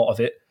awful lot of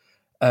it.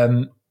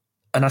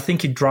 And I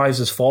think he drives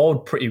us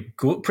forward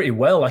pretty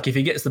well. Like, if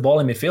he gets the ball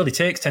in midfield, he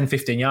takes 10,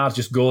 15 yards,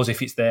 just goes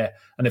if it's there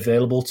and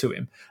available to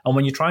him. And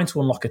when you're trying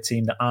to unlock a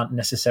team that aren't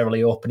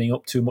necessarily opening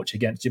up too much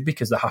against you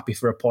because they're happy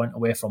for a point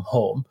away from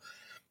home,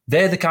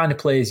 they're the kind of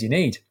players you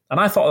need. And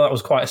I thought that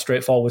was quite a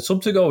straightforward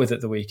sub to go with at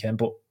the weekend,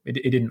 but he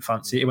didn't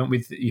fancy it. He went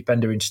with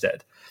Upenda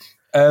instead.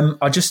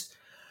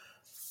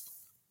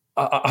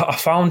 I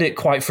found it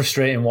quite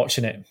frustrating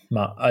watching it,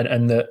 Matt,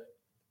 and that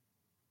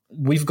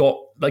we've got,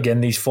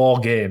 again, these 4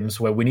 games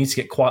where we need to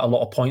get quite a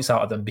lot of points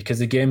out of them because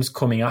the games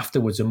coming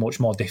afterwards are much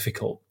more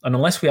difficult. And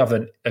unless we have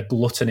a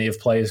gluttony of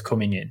players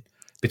coming in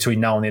between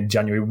now and the end of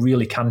January,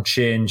 really can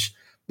change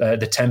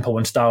the tempo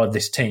and style of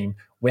this team.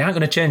 We aren't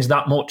going to change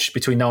that much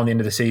between now and the end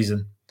of the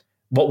season.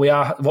 What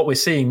we're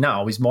seeing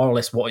now is more or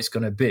less what it's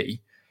going to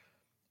be.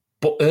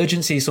 But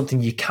urgency is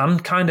something you can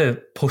kind of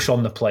push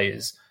on the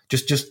players.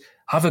 Just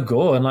have a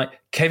go. And like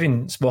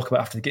Kevin spoke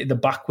about after the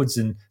backwards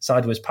and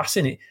sideways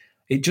passing,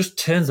 it just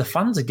turns the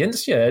fans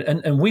against you.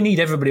 And we need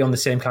everybody on the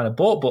same kind of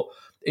boat. But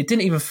it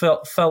didn't even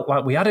felt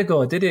like we had a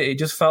go, did it? It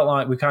just felt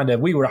like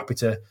we were happy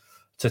to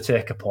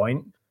take a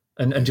point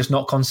and just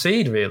not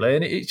concede, really.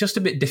 And it's just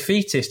a bit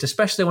defeatist,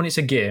 especially when it's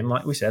a game,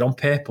 like we said, on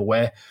paper,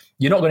 where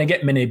you're not going to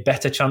get many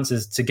better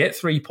chances to get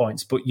 3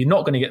 points, but you're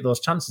not going to get those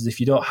chances if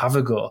you don't have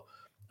a go.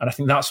 And I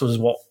think that's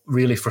what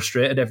really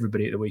frustrated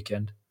everybody at the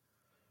weekend.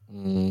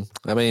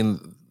 I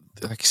mean,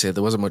 like you said,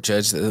 there wasn't much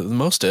urgency. The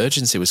most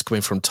urgency was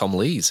coming from Tom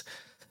Lees,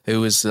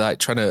 who was like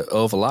trying to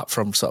overlap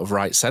from sort of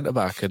right centre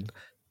back, and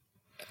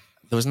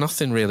there was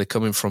nothing really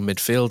coming from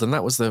midfield, and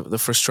that was the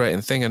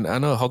frustrating thing. And I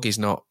know Hoggy's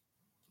not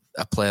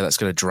a player that's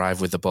going to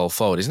drive with the ball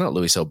forward. He's not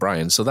Lewis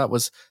O'Brien, so that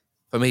was,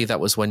 for me, that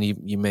was when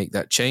you make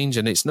that change.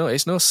 And it's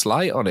no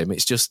slight on him.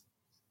 It's just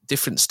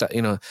different,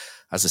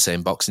 as the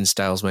saying, boxing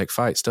styles make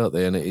fights, don't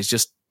they? And it's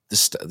just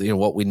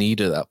what we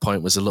needed at that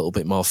point was a little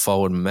bit more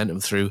forward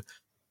momentum through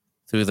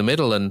the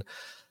middle. And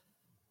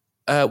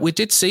we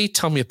did see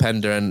Tommy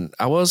Openda, and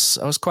I was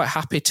quite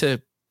happy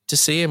to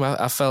see him. I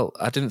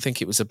didn't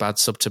think it was a bad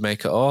sub to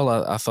make at all.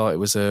 I thought it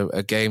was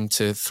a game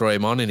to throw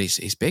him on, and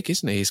he's big,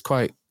 isn't he? He's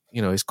quite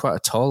a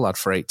tall lad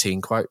for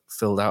 18, quite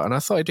filled out, and I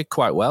thought he did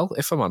quite well,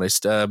 if I'm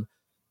honest.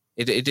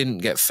 It didn't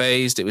get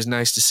phased. It was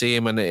nice to see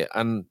him, and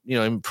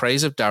in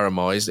praise of Darren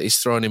Moore, he's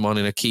thrown him on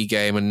in a key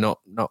game and not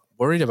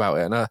worried about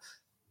it. And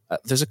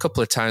there's a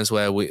couple of times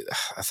where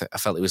I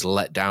felt he was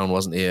let down,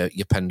 wasn't he?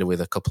 Openda with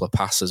a couple of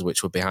passes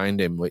which were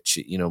behind him, which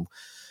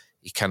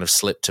he kind of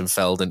slipped and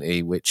fell, didn't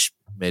he? Which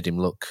made him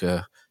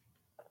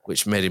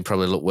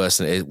probably look worse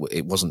than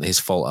it wasn't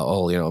his fault at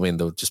all. You know what I mean?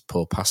 They were just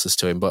poor passes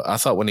to him. But I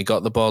thought when he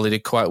got the ball, he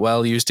did quite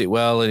well, used it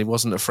well, and he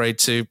wasn't afraid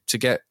to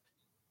get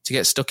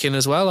stuck in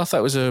as well. I thought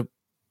it was a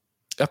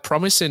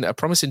promising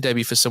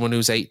debut for someone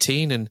who's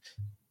 18. And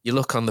you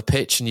look on the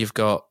pitch and you've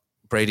got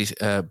Brady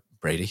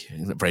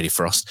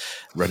Frost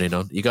running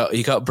on. You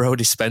got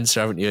Brodie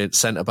Spencer, haven't you?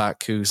 Centre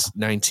back who's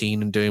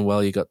 19 and doing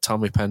well. You got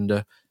Tommy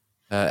Openda,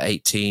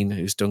 18,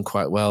 who's done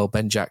quite well.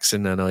 Ben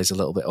Jackson, I know he's a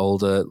little bit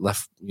older,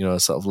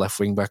 sort of left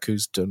wing back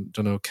who's done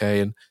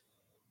okay. And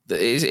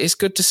it's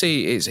good to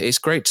see. It's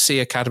great to see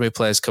academy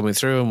players coming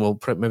through, and we'll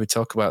maybe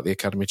talk about the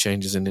academy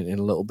changes in a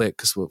little bit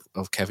because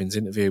of Kevin's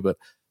interview. But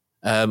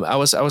I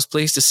was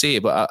pleased to see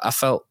it, but I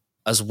felt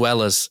as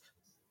well as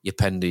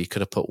Openda, you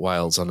could have put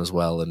Wilds on as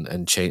well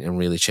and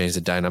really change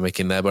the dynamic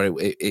in there, but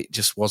it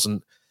just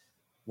wasn't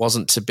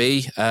to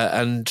be.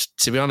 And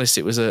to be honest,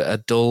 it was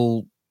a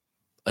dull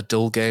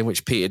game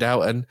which petered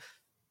out. And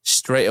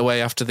straight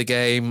away after the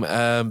game,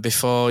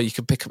 before you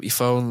could pick up your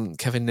phone,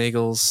 Kevin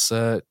Nagel's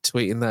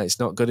tweeting that it's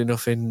not good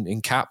enough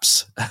in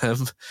caps.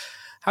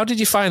 How did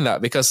you find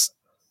that? Because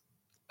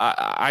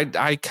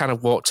I kind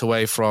of walked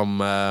away from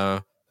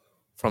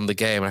the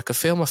game, and I could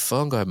feel my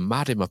phone going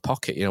mad in my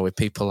pocket, with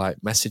people like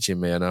messaging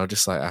me, and I was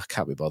just like, I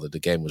can't be bothered. The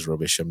game was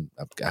rubbish, and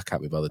I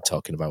can't be bothered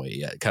talking about it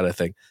yet, kind of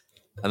thing.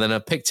 And then I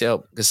picked it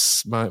up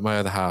because my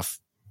other half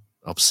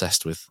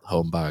obsessed with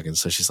home bargains,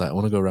 so she's like, I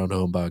want to go around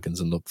home bargains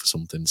and look for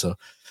something. So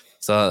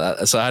I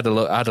had a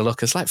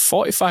look. It's like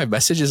 45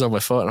 messages on my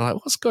phone. I'm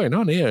like, what's going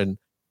on here? And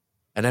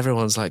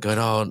everyone's like going,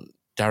 oh,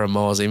 Darren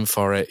Moore's in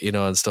for it,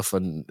 and stuff,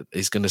 and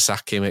he's going to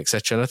sack him,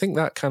 etc. And I think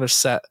that kind of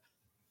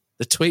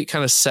the tweet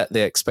kind of set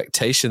the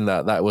expectation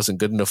that wasn't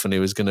good enough and he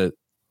was going to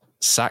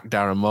sack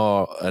Darren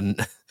Moore.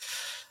 And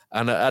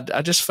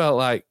I just felt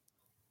like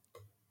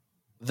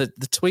the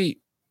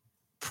tweet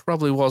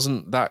probably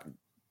wasn't that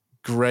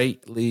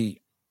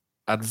greatly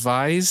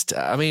advised.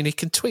 I mean, he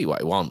can tweet what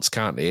he wants,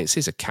 can't he? It's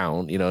his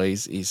account,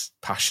 he's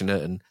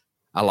passionate, and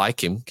I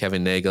like him,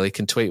 Kevin Nagel. He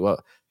can tweet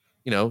what,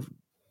 you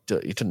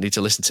don't need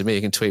to listen to me.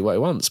 He can tweet what he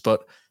wants,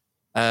 but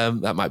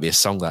that might be a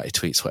song that he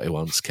tweets what he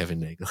wants, Kevin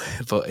Nagel.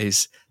 But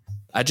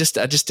I just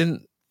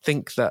didn't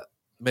think that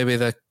maybe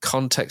the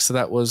context of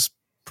that was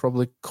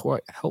probably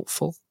quite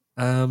helpful.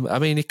 I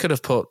mean, he could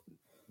have put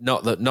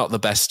not the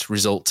best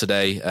result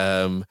today.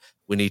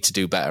 We need to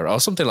do better or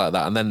something like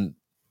that, and then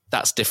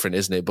that's different,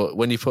 isn't it? But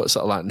when you put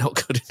sort of like not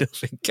good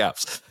enough in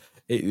caps,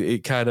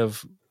 it kind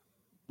of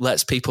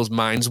lets people's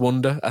minds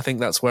wander. I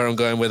think that's where I'm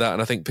going with that,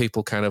 and I think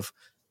people kind of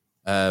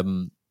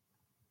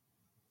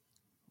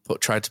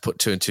tried to put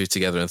two and two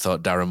together and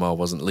thought Darren Moore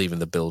wasn't leaving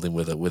the building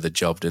with a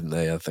job, didn't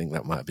they? I think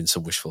that might have been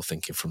some wishful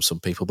thinking from some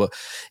people. But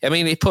I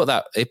mean, he put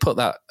that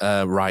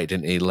right,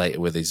 didn't he? Later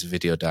with his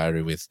video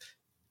diary with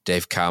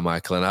Dave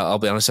Carmichael, and I'll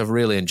be honest, I've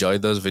really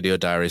enjoyed those video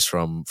diaries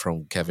from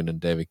Kevin and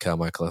David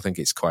Carmichael. I think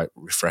it's quite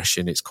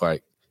refreshing. It's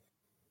quite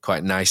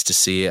nice to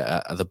see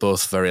it. They're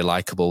both very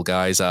likable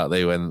guys, aren't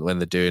they? When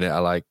they're doing it, I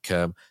like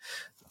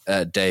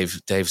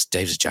Dave. Dave's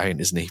a giant,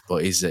 isn't he?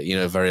 But he's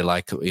very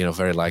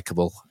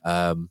likable.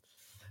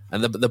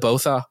 And they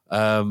both are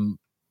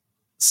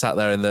sat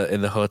there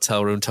in the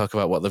hotel room talking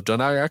about what they've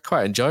done. I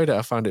quite enjoyed it.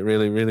 I found it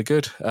really, really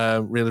good,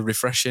 really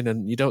refreshing.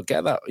 And you won't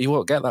get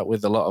that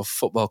with a lot of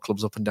football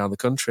clubs up and down the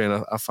country.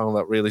 And I found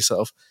that really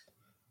sort of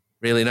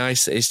really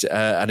nice.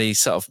 And he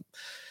sort of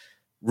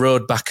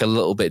rode back a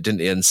little bit, didn't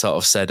he? And sort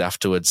of said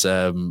afterwards,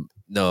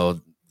 no,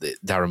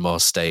 Darren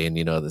Moore's staying.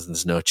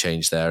 There's no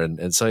change there.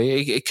 And so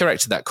he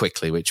corrected that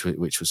quickly, which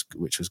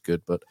was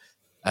good. But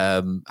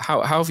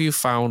how have you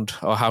found,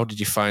 or how did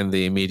you find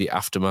the immediate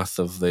aftermath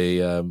of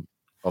the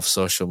of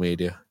social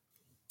media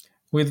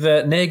with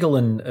Nagel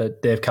and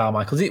Dave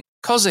Carmichael?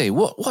 Cozzy,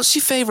 what's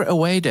your favourite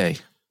away day?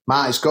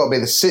 Matt, it's got to be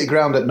the City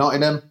Ground at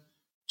Nottingham.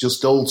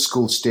 Just old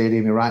school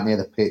stadium, you're right near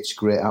the pitch,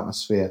 great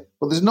atmosphere.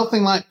 But there's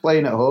nothing like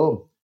playing at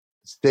home.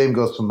 The same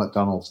goes for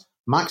McDonald's.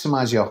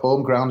 Maximise your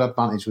home ground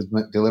advantage with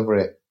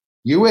McDelivery.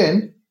 You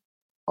in?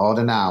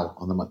 Order now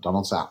on the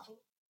McDonald's app.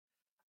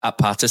 At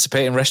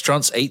participating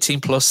restaurants,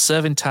 18 plus,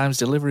 serving times,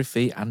 delivery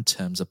fee and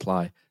terms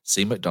apply.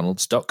 See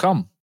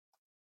mcdonalds.com.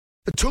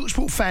 The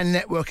TalkSport Fan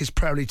Network is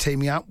proudly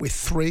teaming up with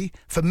 3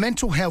 for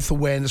Mental Health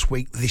Awareness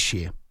Week this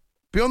year.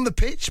 Beyond the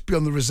pitch,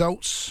 beyond the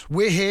results,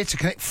 we're here to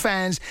connect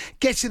fans,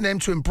 getting them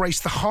to embrace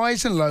the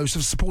highs and lows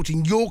of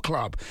supporting your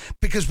club,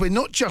 because we're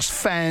not just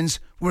fans,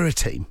 we're a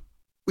team.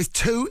 With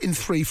 2 in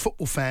 3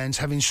 football fans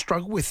having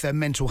struggled with their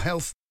mental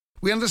health,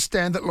 we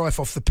understand that life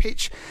off the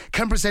pitch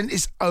can present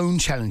its own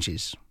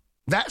challenges.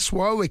 That's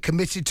why we're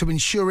committed to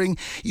ensuring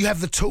you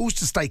have the tools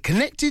to stay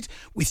connected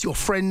with your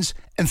friends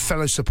and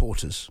fellow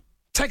supporters.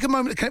 Take a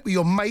moment to connect with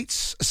your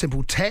mates. A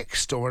simple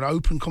text or an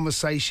open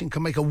conversation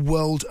can make a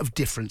world of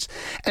difference.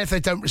 And if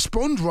they don't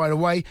respond right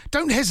away,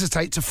 don't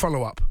hesitate to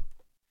follow up.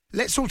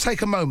 Let's all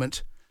take a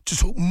moment to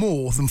talk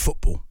more than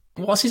football.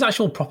 What's his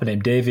actual proper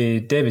name?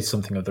 David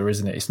something other,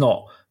 isn't it? It's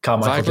not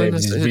Carmichael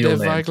Davis, his real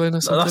name. Viglin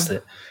or something? No, that's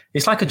it.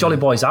 It's like a Jolly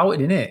Boys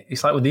outing, isn't it?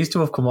 It's like when these two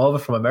have come over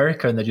from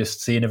America and they're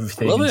just seeing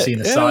everything and seeing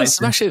the sights.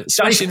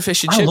 Smashing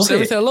fish and chips and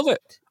everything. I love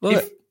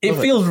it. It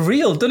feels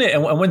real, doesn't it?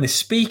 And when they're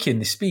speaking,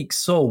 they speak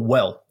so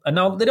well. And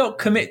now they don't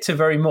commit to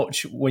very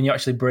much when you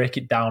actually break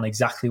it down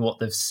exactly what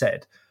they've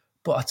said.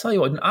 But I tell you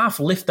what, half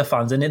lift the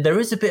fans, and there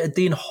is a bit of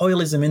Dean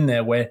Hoylism in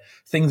there where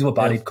things were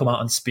bad, he'd come out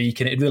and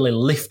speak, and it'd really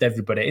lift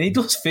everybody. And it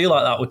does feel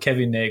like that with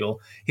Kevin Nagel.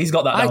 He's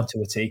got that down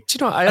to a T. Do you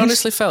know what? I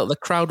honestly felt the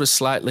crowd was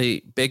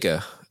slightly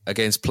bigger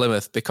against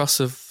Plymouth because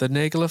of the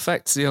Nagel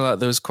effect. You know, like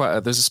there's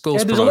a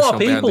schools. There's a lot of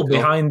people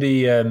behind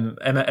the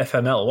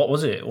FML. What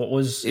was it?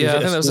 I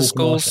think there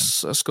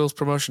was a schools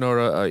promotion or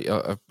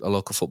a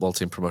local football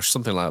team promotion,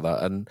 something like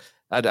that. And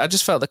I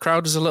just felt the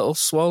crowd was a little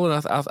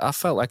swollen. I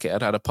felt like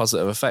it had a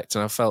positive effect,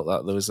 and I felt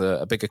that there was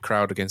a bigger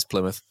crowd against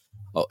Plymouth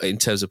in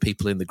terms of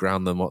people in the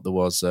ground than what there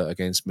was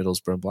against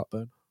Middlesbrough and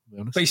Blackburn.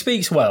 But he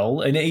speaks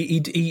well, and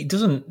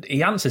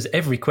he answers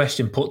every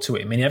question put to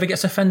him, and he never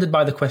gets offended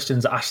by the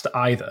questions asked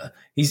either.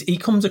 He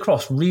comes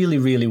across really,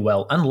 really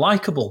well and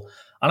likeable.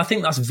 And I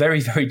think that's very,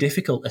 very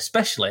difficult,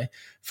 especially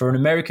for an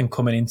American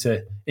coming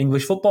into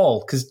English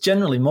football, because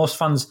generally most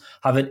fans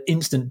have an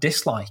instant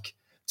dislike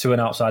to an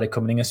outsider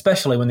coming in,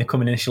 especially when they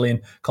come in initially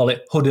and call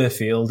it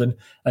Huddersfield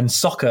and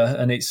soccer,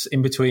 and it's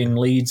in between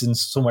Leeds and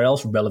somewhere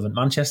else relevant,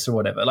 Manchester or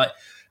whatever.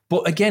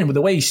 But again, with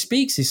the way he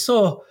speaks, he's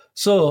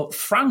so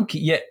frank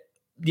yet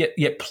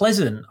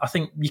pleasant. I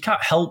think you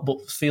can't help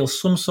but feel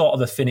some sort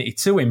of affinity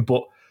to him.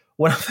 But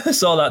when I first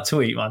saw that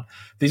tweet, man,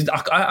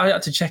 I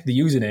had to check the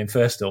username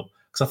first up,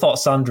 because I thought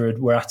Sandra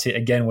were at it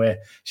again, where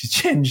she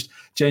changed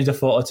her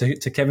photo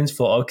to Kevin's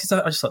photo, because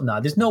I just thought,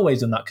 nah, there's no way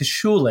he's done that, because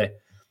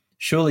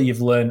surely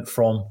you've learned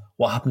from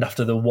what happened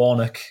after the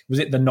Warnock, was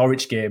it the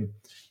Norwich game,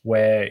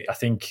 where I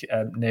think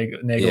Nagel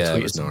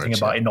tweeted something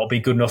about it not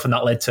being good enough, and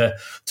that led to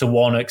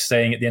Warnock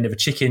saying at the end of a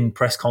chicken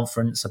press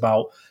conference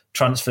about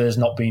transfers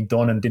not being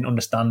done and didn't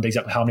understand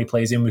exactly how many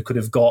players in we could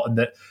have got, and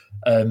that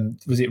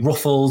was it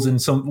Ruffles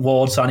and some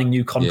Ward signing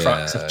new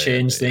contracts have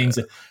changed things,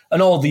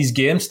 and all these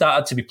games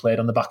started to be played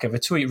on the back of a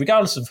tweet,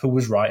 regardless of who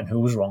was right and who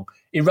was wrong.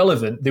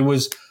 Irrelevant. There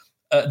was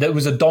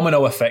a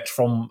domino effect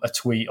from a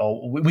tweet,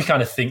 or we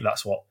kind of think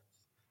that's what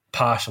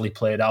partially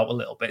played out a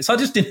little bit. So I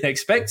just didn't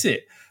expect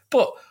it.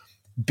 But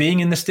being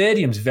in the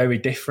stadium is very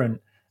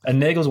different. And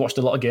Nagel's watched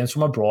a lot of games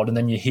from abroad, and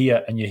then you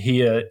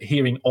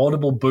hearing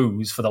audible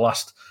boos for the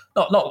last,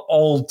 not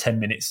all 10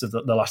 minutes of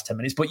the last 10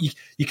 minutes, but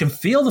you can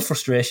feel the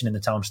frustration in the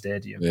town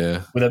stadium.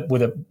 Yeah. With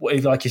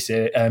a like you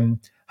say,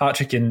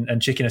 Hartrick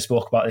and Chicken have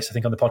spoke about this, I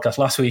think, on the podcast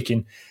last week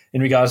in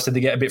regards to they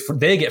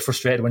get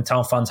frustrated when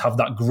town fans have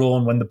that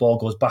groan when the ball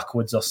goes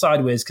backwards or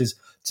sideways, because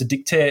to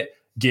dictate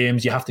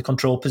games you have to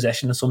control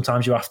possession, and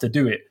sometimes you have to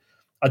do it.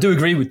 I do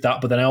agree with that,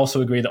 but then I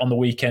also agree that on the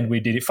weekend we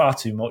did it far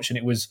too much, and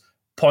it was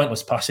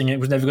pointless passing. It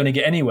was never going to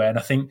get anywhere. And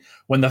I think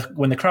when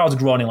the crowd's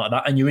groaning like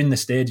that and you're in the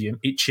stadium,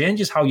 it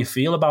changes how you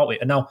feel about it.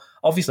 And now,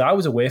 obviously, I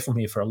was away from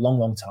here for a long,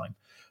 long time,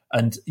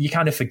 and you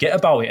kind of forget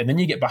about it. And then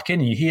you get back in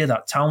and you hear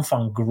that town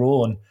fan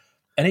groan,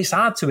 and it's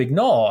hard to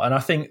ignore. And I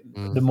think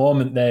the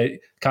moment there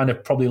kind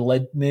of probably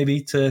led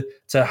maybe to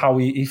how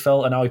he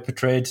felt and how he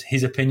portrayed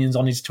his opinions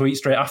on his tweet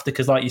straight after.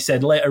 Because like you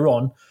said, later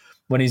on,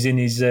 when he's in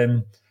his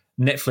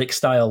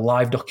Netflix-style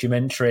live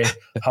documentary,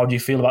 how do you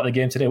feel about the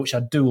game today, which I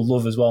do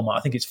love as well, Matt.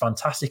 I think it's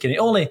fantastic. And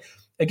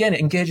it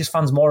engages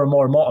fans more and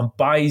more and more and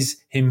buys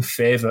him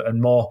favour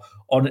and more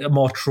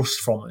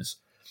trust from us.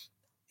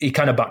 He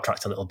kind of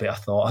backtracked a little bit, I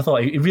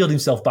thought he reeled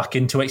himself back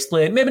in to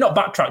explain, maybe not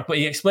backtrack, but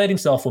he explained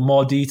himself with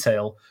more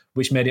detail,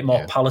 which made it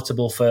more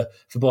palatable for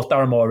both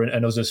Darren Moore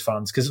and us as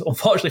fans. Because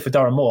unfortunately for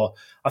Darren Moore,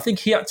 I think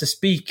he had to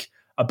speak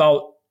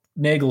about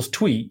Nagel's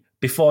tweet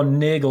before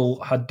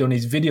Nagel had done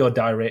his video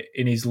diary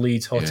in his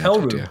Leeds hotel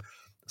room. Yeah.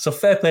 So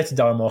fair play to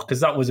Darren Moore, because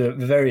that was a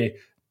very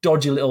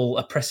dodgy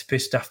little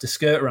precipice to have to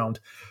skirt around.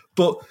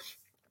 But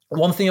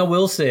one thing I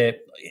will say,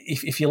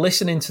 if you're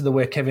listening to the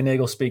way Kevin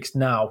Nagel speaks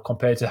now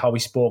compared to how he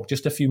spoke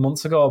just a few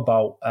months ago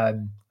about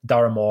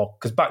Darren Moore,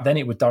 because back then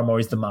it was Darren Moore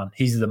is the man,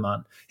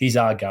 he's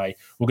our guy,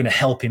 we're going to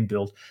help him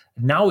build.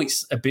 Now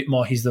it's a bit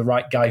more he's the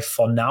right guy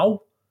for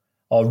now,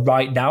 or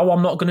right now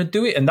I'm not going to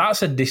do it. And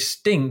that's a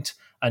distinct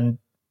and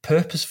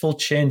purposeful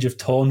change of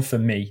tone for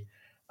me.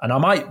 And I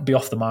might be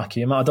off the mark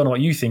here. I don't know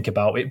what you think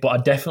about it, but I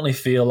definitely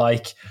feel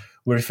like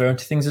we're referring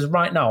to things as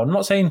right now. I'm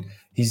not saying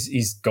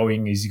he's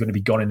going to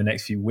be gone in the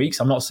next few weeks.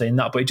 I'm not saying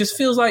that, but it just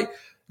feels like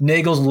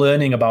Nagel's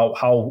learning about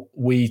how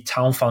we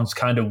town fans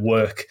kind of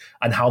work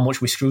and how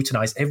much we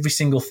scrutinise every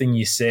single thing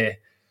you say.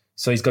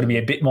 So he's got to be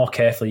a bit more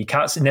careful. You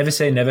can't never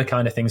say never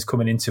kind of things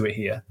coming into it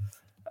here,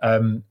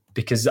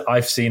 because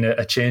I've seen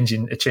a change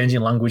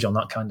in language on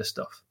that kind of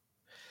stuff.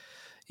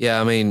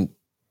 Yeah, I mean,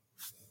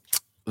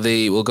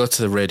 we'll go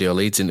to the Radio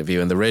Leeds interview,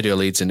 and the Radio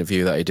Leeds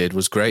interview that he did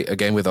was great.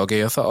 Again with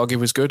Oggy, I thought Oggy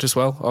was good as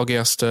well. Oggy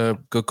asked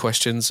good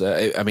questions.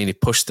 I mean, he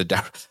pushed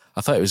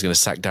I thought he was going to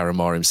sack Darren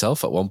Moore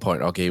himself at one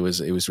point. Oggy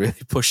was really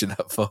pushing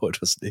that forward,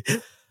 wasn't he?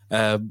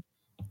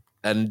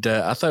 And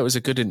I thought it was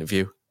a good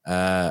interview.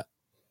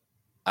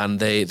 And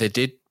they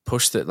did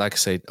push that, like I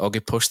say,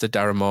 Oggy pushed the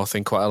Darren Moore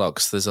thing quite a lot,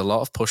 because there's a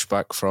lot of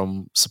pushback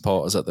from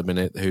supporters at the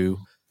minute who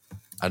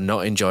are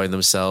not enjoying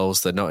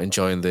themselves. They're not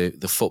enjoying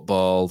the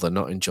football. They're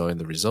not enjoying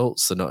the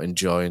results. They're not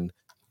enjoying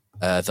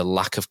the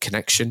lack of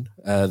connection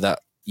that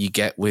you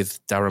get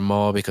with Darren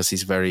Moore, because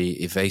he's very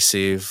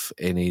evasive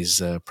in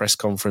his press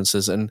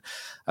conferences. And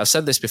I've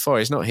said this before,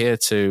 he's not here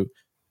to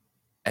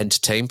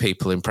entertain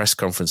people in press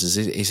conferences.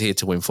 He's here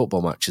to win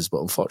football matches, but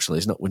unfortunately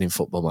he's not winning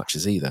football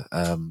matches either.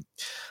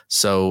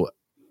 So,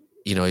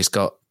 he's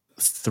got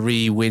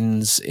 3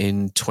 wins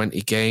in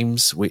 20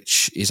 games,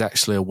 which is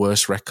actually a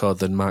worse record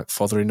than Mark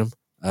Fotheringham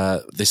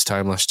this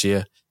time last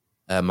year.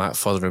 Mark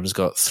Fotheringham's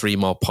got 3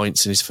 more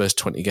points in his first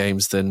 20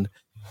 games than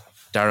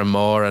Darren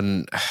Moore.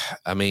 And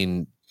I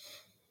mean,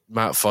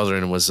 Mark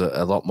Fotheringham was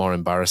a lot more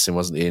embarrassing,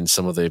 wasn't he, in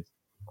some of the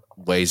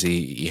ways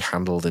he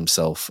handled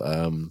himself.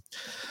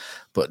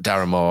 But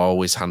Darren Moore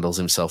always handles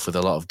himself with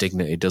a lot of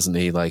dignity, doesn't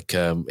he? Like,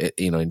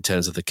 in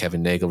terms of the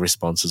Kevin Nagel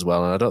response as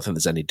well. And I don't think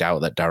there's any doubt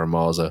that Darren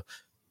Moore's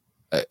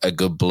a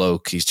good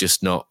bloke. He's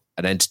just not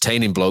an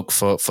entertaining bloke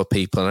for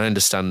people. And I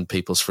understand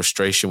people's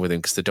frustration with him,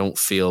 because they don't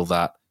feel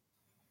that,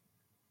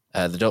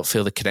 they don't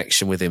feel the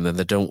connection with him, and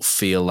they don't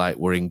feel like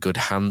we're in good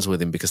hands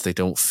with him, because they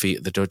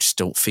just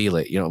don't feel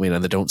it. You know what I mean?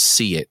 And they don't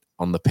see it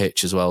on the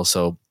pitch as well.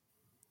 So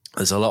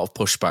there's a lot of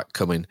pushback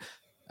coming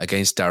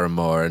against Darren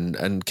Moore,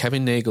 and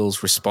Kevin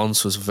Nagel's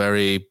response was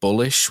very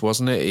bullish,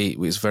 wasn't it? It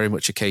was very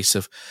much a case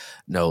of,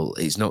 no,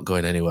 he's not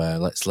going anywhere.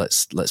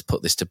 Let's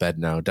put this to bed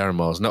now. Darren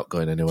Moore's not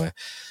going anywhere.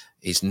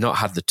 He's not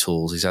had the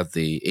tools. He's had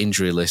the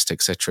injury list,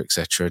 etc.,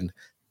 etc.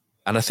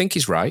 And I think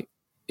he's right.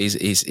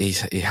 He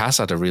has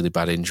had a really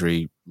bad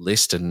injury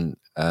list, and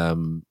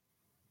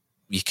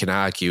you can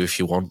argue if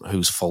you want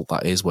whose fault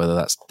that is, whether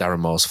that's Darren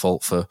Moore's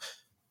fault for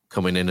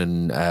coming in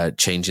and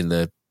changing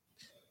the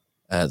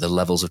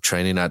levels of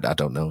training. I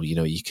don't know.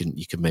 You can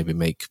maybe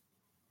make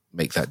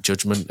that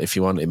judgment if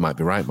you want. It might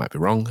be right, might be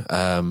wrong.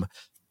 And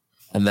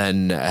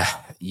then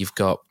you've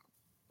got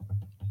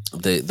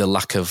the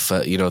lack of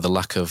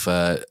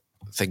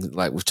things,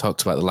 like we've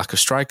talked about, the lack of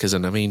strikers.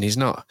 And I mean,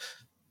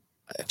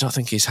 I don't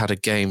think he's had a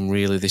game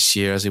really this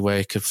year where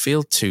he could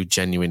field 2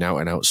 genuine out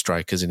and out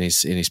strikers in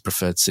his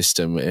preferred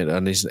system,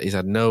 and he's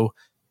had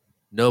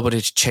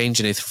nobody to change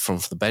anything from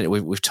the bench.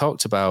 We've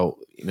talked about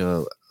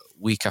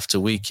week after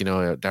week,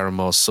 Darren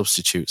Moore's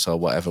substitutes or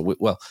whatever.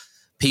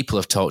 People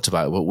have talked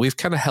about it, but we've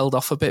kind of held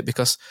off a bit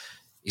because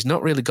he's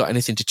not really got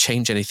anything to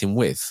change anything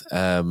with.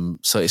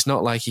 So it's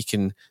not like he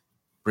can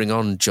bring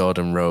on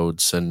Jordan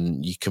Rhodes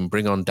and you can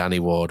bring on Danny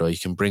Ward, or you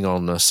can bring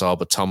on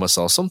Sorba Thomas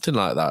or something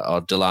like that, or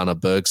Delano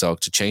Bergzorg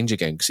to change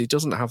again, because he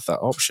doesn't have that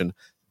option.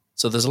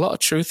 So there's a lot of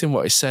truth in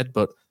what he said,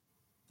 but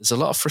there's a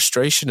lot of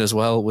frustration as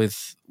well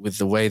with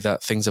the way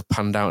that things have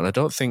panned out. And I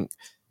don't think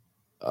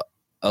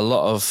a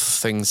lot of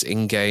things,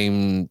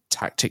 in-game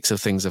tactics of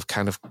things, have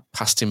kind of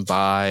passed him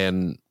by.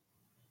 And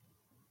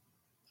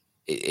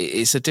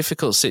it's a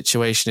difficult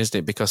situation, isn't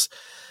it? Because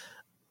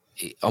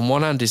on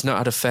one hand, he's not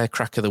had a fair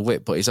crack of the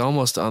whip, but he's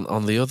almost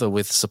on the other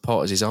with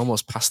supporters. He's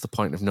almost past the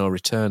point of no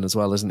return as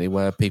well, isn't he?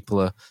 Where people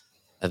are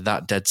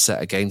that dead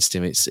set against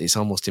him, it's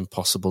almost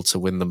impossible to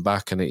win them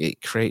back, and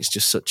it creates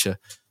just such a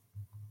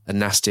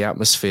nasty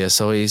atmosphere.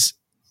 So he's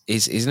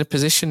in a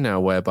position now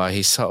whereby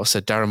he's sort of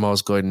said Darren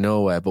Moore's going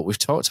nowhere, but we've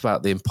talked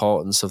about the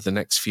importance of the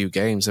next few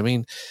games. I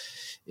mean,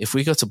 if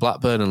we go to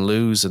Blackburn and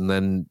lose and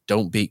then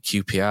don't beat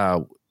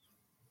QPR,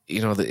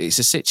 it's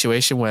a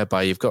situation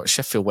whereby you've got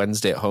Sheffield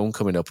Wednesday at home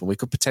coming up, and we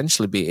could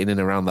potentially be in and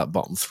around that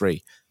bottom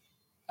 3.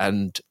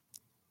 And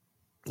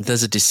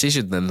there's a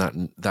decision then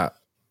that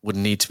would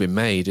need to be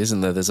made,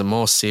 isn't there? There's a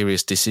more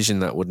serious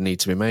decision that would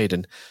need to be made.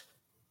 And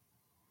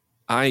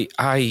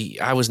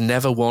I was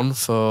never one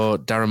for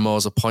Darren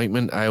Moore's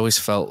appointment. I always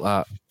felt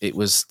that he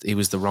was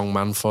the wrong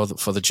man for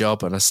the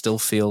job, and I still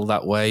feel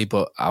that way.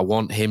 But I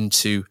want him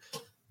to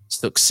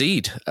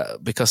succeed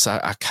because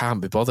I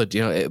can't be bothered.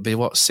 It'll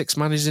be 6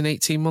 managers in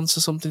 18 months or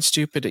something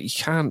stupid. You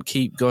can't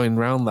keep going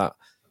round that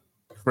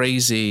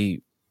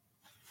crazy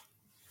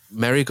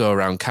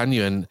merry-go-round, can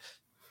you? And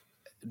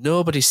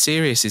nobody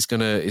serious is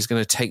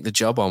gonna take the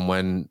job on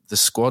when the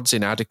squad's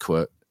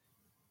inadequate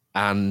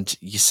and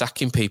you're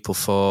sacking people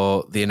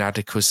for the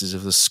inadequacies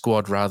of the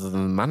squad rather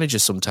than the manager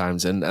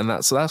sometimes, and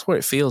that's what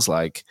it feels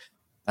like.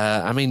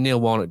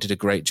 Neil Warnock did a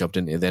great job,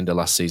 didn't he, at the end of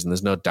last season?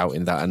 There's no doubt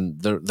in that.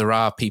 And there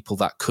are people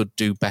that could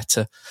do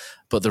better,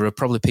 but there are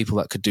probably people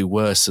that could do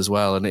worse as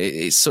well. And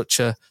it's such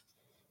a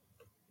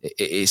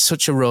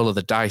roll of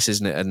the dice,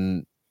 isn't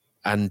it?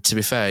 And to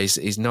be fair,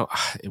 he's not.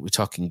 We're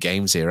talking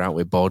games here, aren't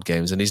we? Board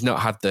games, and he's not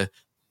had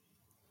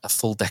a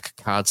full deck of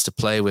cards to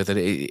play with. And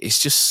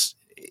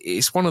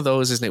it's one of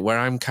those, isn't it, where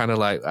I'm kind of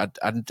like,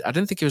 I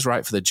didn't think he was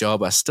right for the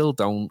job. I still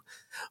don't.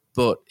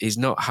 But he's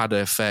not had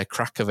a fair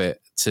crack of it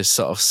to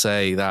sort of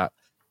say that,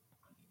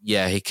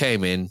 yeah, he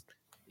came in,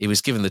 he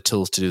was given the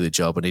tools to do the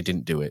job and he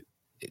didn't do it.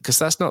 Because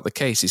that's not the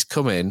case. He's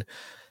come in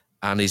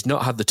and he's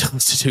not had the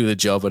tools to do the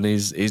job and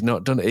he's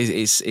not done it.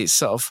 It's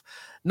sort of,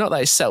 not that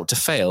he's set up to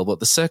fail, but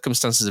the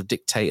circumstances have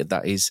dictated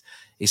that he's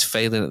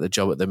failing at the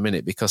job at the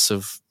minute because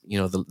of,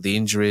 the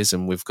injuries,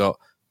 and we've got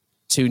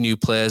 2 new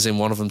players in,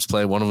 one of them's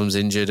playing, one of them's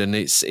injured, and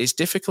it's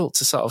difficult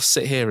to sort of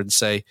sit here and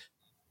say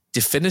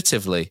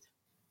definitively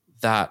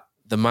that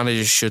the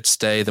manager should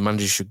stay, the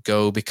manager should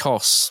go,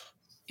 because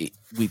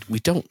we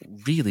don't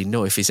really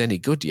know if he's any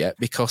good yet,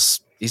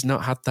 because he's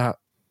not had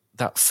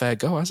that fair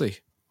go, has he?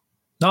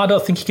 No, I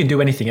don't think he can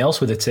do anything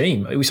else with the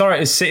team. It was all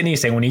right sitting here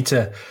saying we need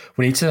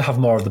to have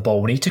more of the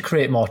ball, we need to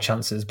create more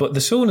chances. But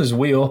the soon as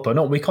we open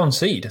up, we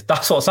concede.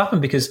 That's what's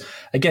happened, because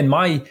again,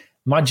 my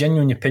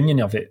genuine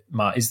opinion of it,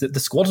 Matt, is that the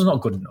squad's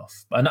not good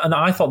enough. And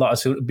I thought that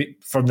was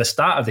from the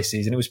start of this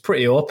season. It was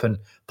pretty open.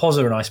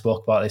 Pozza and I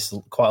spoke about this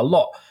quite a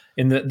lot.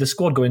 In the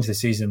squad going into the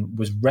season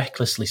was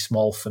recklessly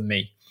small for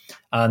me,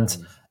 and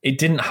it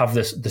didn't have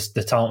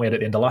the talent we had at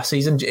the end of last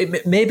season.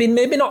 Maybe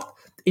not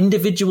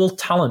individual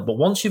talent, but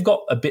once you've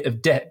got a bit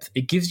of depth,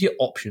 it gives you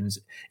options.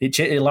 It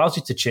allows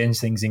you to change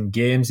things in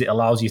games. It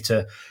allows you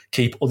to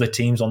keep other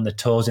teams on their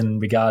toes in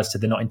regards to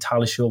they're not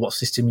entirely sure what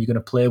system you're going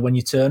to play when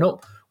you turn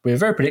up. We're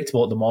very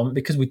predictable at the moment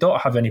because we don't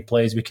have any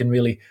players we can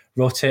really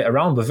rotate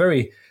around. We're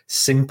very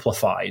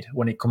simplified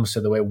when it comes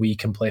to the way we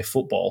can play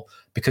football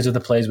because of the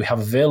players we have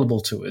available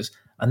to us.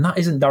 And that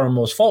isn't Darren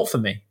Moore's fault for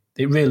me.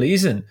 It really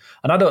isn't.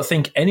 And I don't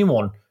think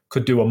anyone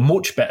could do a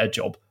much better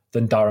job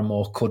than Darren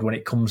Moore could when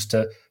it comes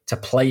to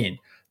playing.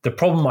 The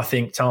problem I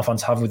think Town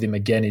fans have with him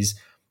again is,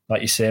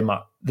 like you say,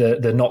 Matt,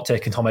 the not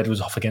taking Tom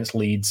Edwards off against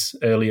Leeds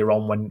earlier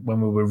on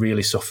when we were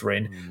really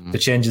suffering, the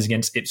changes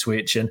against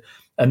Ipswich, and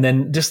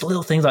then just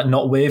little things like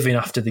not waving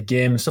after the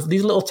game and stuff.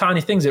 These little tiny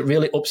things that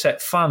really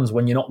upset fans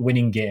when you're not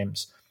winning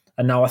games.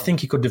 And now I think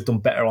he could have done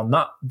better on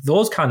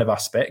those kind of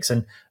aspects,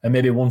 and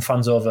maybe won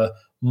fans over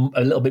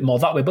a little bit more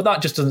that way. But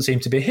that just doesn't seem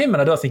to be him,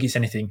 and I don't think it's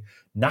anything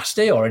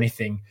nasty or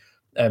anything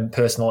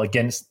personal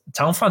against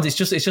Town fans. It's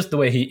just the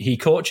way he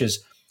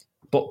coaches.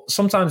 But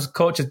sometimes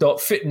coaches don't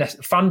fit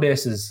fan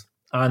bases,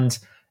 and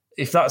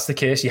if that's the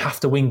case, you have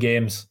to win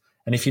games.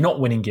 And if you're not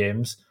winning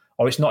games,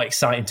 or it's not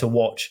exciting to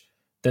watch,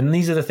 then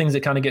these are the things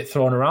that kind of get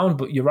thrown around.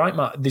 But you're right,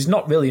 Matt, there's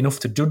not really enough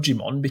to judge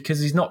him on because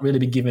he's not really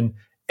been given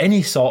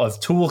any sort of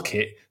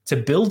toolkit to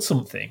build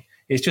something.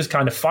 It's just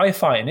kind of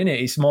firefighting, isn't it?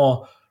 It's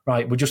more,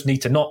 right, we just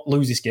need to not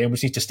lose this game. We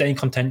just need to stay in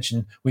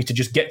contention. We need to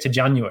just get to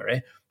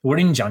January. We're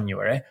in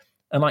January.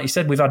 And like you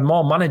said, we've had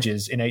more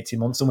managers in 18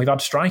 months than we've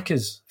had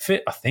strikers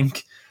fit, I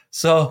think.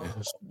 So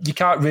you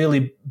can't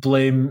really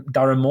blame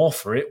Darren Moore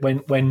for it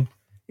when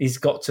he's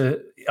got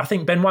to... I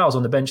think Ben Wiles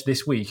on the bench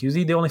this week. Was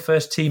he the only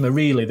first teamer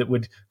really that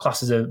would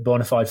class as a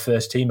bona fide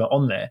first teamer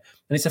on there?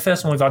 And it's the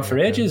first one we've had for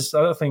ages.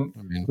 I don't think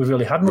we've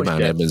really had much.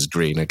 Evans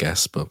Green, I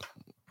guess, but...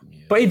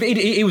 Yeah. But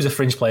he was a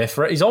fringe player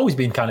for it. He's always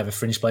been kind of a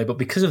fringe player, but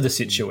because of the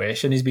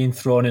situation, he's been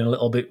thrown in a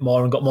little bit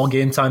more and got more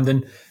game time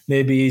than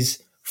maybe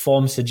his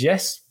form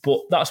suggests.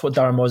 But that's what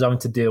Darren Moore's having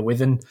to deal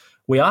with, and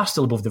we are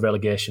still above the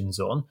relegation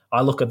zone.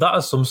 I look at that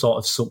as some sort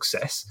of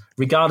success,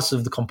 regardless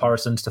of the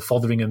comparisons to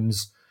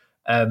Fotheringham's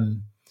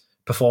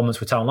performance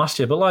with Town last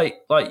year. But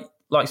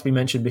like's been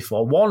mentioned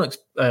before, Warnock's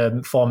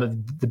form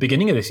at the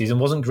beginning of the season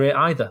wasn't great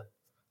either.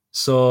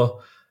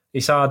 So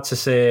it's hard to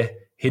say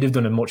he'd have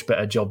done a much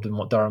better job than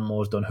what Darren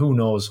Moore's done. Who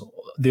knows?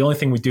 The only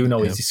thing we do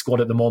know is his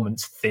squad at the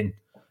moment's thin,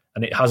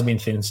 and it has been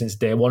thin since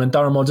day one. And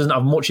Darren Moore doesn't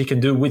have much he can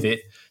do with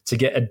it to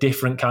get a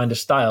different kind of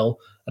style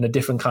and a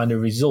different kind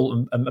of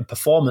result and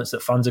performance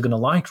that fans are going to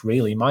like,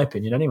 really, in my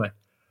opinion, anyway.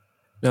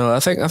 No, I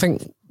think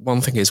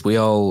one thing is we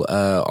all,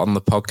 on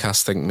the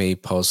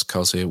podcast,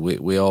 Cosy,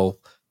 we all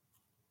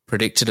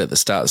predicted at the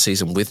start of the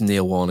season with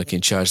Neil Warnock in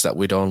charge that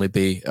we'd only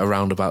be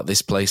around about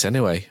this place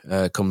anyway,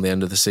 come the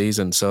end of the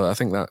season. So I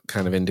think that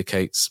kind of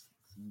indicates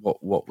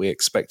what we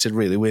expected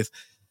really with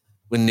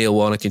Neil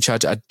Warnock in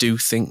charge. I do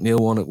think Neil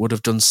Warnock would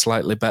have done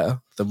slightly better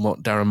than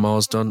what Darren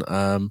Moore's done.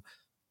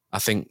 I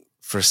think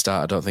for a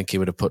start, I don't think he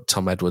would have put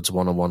Tom Edwards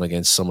 1-on-1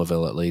 against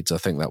Somerville at Leeds. I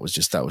think that was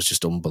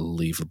just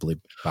unbelievably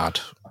bad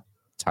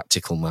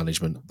tactical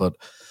management. But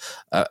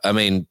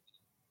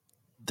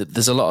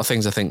there's a lot of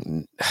things I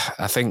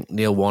think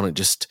Neil Warnock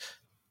just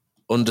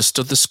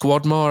understood the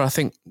squad more. I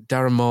think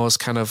Darren Moore's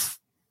kind of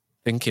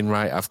thinking,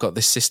 right, I've got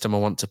this system I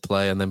want to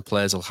play, and then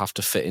players will have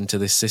to fit into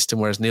this system.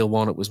 Whereas Neil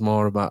Warnock was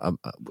more about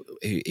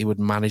he would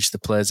manage the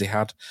players he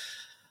had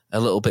a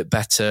little bit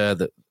better.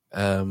 That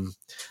I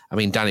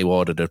mean, Danny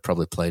Ward would have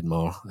probably played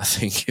more, I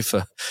think, if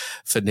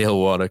for Neil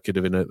Warner could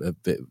have been a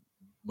bit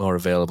more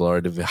available, or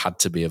if it had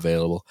to be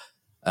available.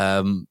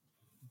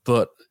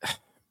 But,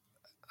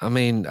 I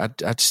mean, I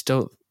just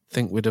don't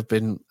think we'd have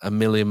been a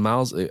million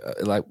miles.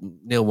 Like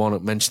Neil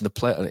Warnock mentioned the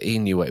play, he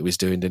knew what he was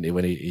doing, didn't he,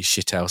 when he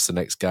shithoused the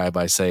next guy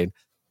by saying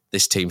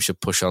this team should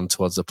push on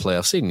towards the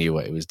playoffs. He knew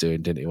what he was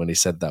doing, didn't he, when he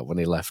said that when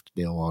he left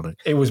Neil Warnock.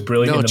 It was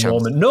brilliant in the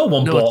moment. No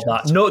one bought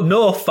that.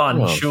 No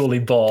fan surely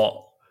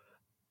bought.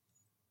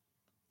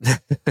 He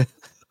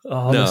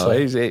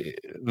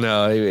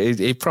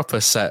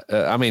proper set.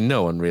 I mean,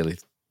 no one really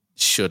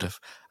should have.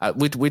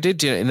 We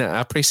did, in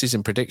our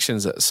preseason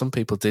predictions, that some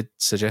people did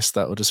suggest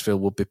that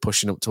Huddersfield would be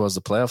pushing up towards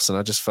the playoffs, and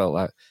I just felt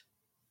like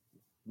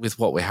with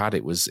what we had,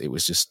 it was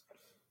just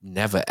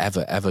never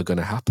ever going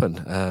to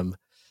happen,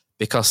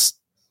 because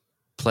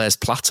players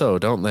plateau,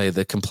 don't they?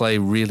 They can play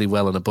really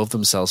well and above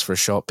themselves for a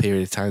short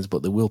period of time,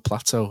 but they will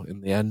plateau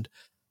in the end.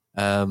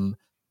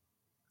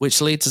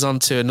 Which leads us on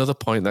to another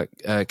point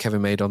that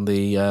Kevin made on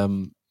the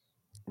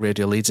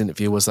Radio Leeds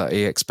interview, was that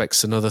he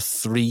expects another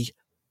 3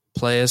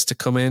 players to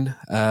come in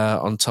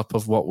on top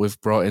of what we've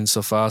brought in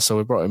so far. So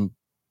we brought in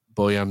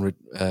Bojan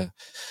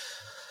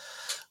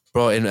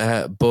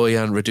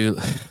Radul.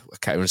 I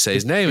can't even say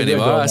his name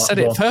anymore. I said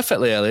it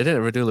perfectly earlier,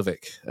 didn't I?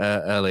 Radulovic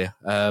earlier.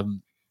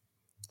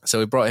 So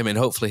we brought him in.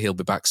 Hopefully he'll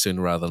be back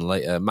sooner rather than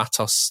later.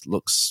 Matos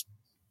looks,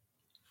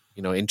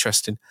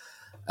 interesting.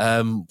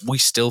 We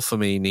still, for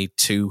me, need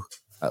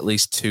at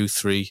least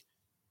 2-3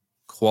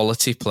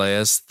 quality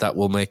players that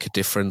will make a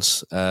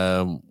difference.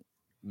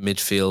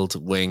 Midfield,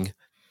 wing,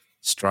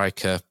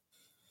 striker,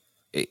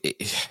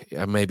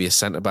 maybe a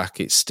centre-back.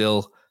 We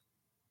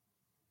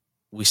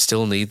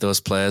still need those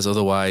players.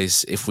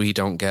 Otherwise, if we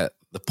don't get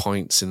the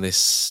points in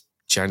this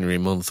January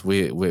month,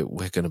 we're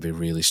going to be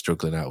really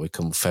struggling out. We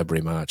come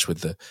February, March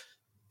with the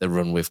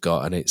run we've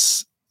got, and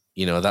it's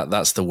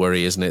that's the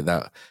worry, isn't it?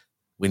 That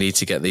we need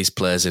to get these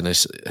players in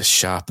as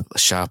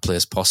sharply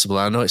as possible.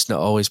 I know it's not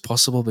always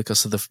possible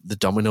because of the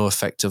domino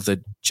effect of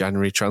the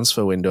January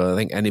transfer window. I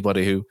think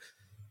anybody who,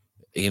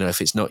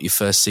 if it's not your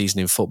first season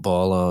in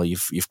football, or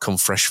you've come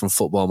fresh from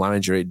Football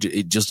Manager,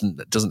 it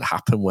doesn't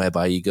happen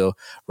whereby you go,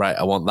 right,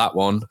 I want that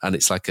one, and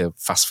it's like a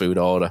fast food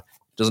order.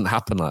 It doesn't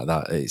happen like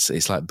that.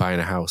 It's like buying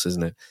a house,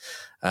 isn't it?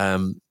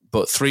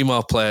 But 3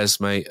 more players,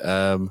 mate.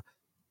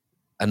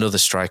 Another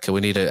striker.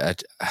 We need a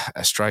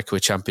striker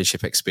with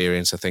championship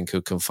experience, I think,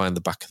 who can find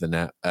the back of the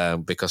net,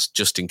 because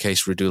just in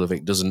case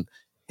Radulovic doesn't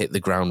hit the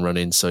ground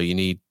running, so you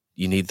need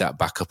that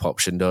backup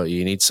option, don't you?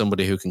 You need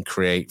somebody who can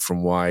create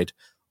from wide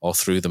or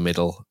through the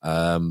middle.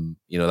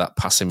 That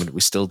passing,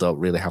 we still don't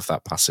really have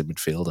that passing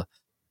midfielder.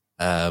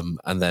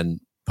 And then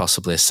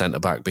possibly a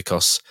centre-back,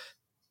 because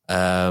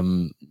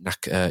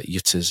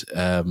Yutta's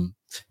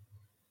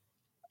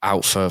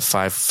out for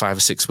five or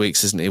 6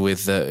 weeks, isn't he,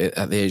 with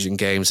at the Asian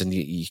Games, and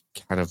you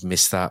kind of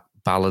miss that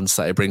balance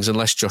that he brings,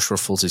 unless Josh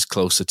Ruffles is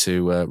closer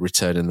to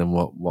returning than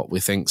what we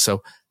think.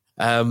 So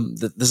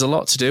there's a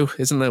lot to do,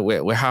 isn't there?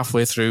 We're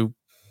halfway through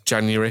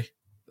January.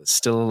 There's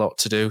still a lot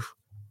to do.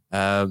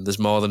 There's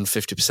more than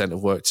 50%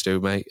 of work to do,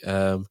 mate.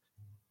 Are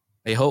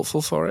you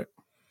hopeful for it?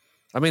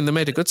 I mean, they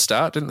made a good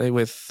start, didn't they,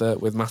 with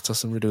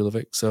Matos and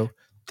Radulovic? So I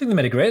think they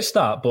made a great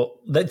start, but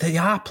there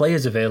are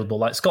players available.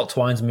 Like Scott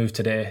Twine's moved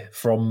today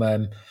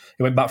from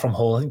he went back from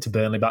Hull, I think, to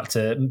Burnley, back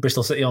to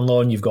Bristol City on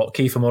loan. You've got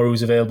Kiefer Moore,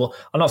 who's available.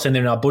 I'm not saying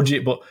they're in our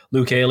budget, but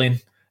Luke Ayling,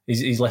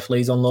 he's left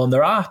Leeds on loan.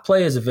 There are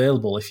players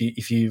available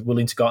if you're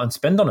willing to go out and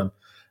spend on them.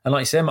 And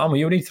like you say, man,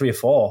 we only need 3 or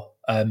 4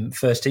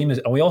 first teamers,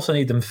 and we also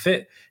need them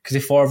fit, because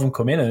if 4 of them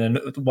come in and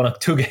then 1 or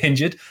 2 get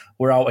injured,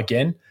 we're out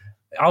again.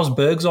 How's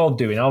Bergzorg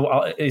doing?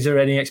 Is there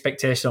any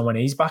expectation on when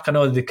he's back? I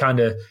know they're kind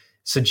of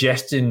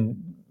suggesting,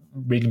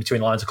 reading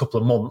between lines, a couple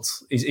of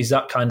months. Is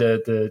that kind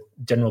of the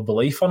general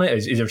belief on it?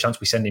 Is there a chance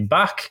we send him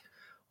back?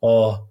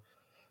 Or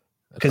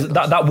because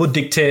that would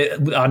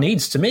dictate our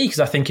needs to me, because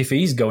I think if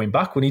he's going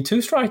back, we need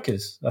 2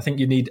 strikers. I think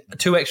you need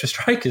 2 extra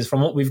strikers from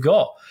what we've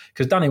got,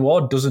 because Danny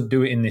Ward doesn't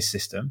do it in this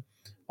system,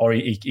 or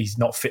he's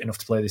not fit enough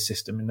to play this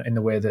system in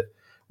the way that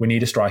we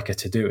need a striker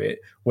to do it.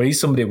 We need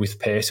somebody with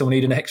pace, so we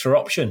need an extra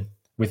option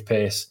with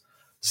pace.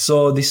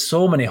 So there's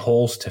so many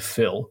holes to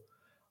fill.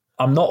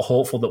 I'm not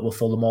hopeful that we'll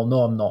fill them all.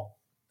 No, I'm not.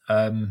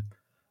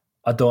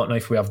 I don't know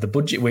if we have the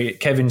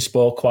budget. Kevin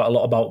spoke quite a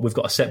lot about we've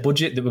got a set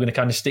budget that we're going to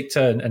kind of stick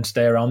to and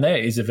stay around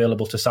there. He's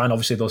available to sign,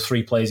 obviously, those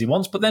 3 players he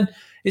wants, but then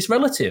it's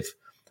relative.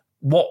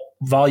 What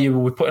value are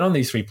we putting on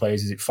these 3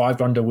 players? Is it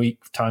 $5,000 a week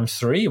times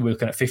 3? Are we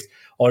looking at 50,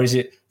 or is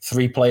it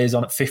 3 players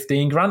on at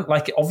 $15,000?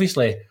 Like,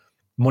 obviously,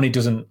 money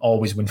doesn't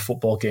always win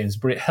football games,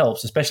 but it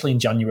helps, especially in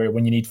January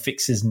when you need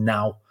fixes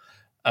now.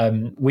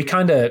 We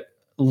kind of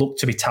look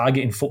to be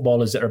targeting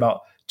footballers that are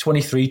about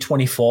 23,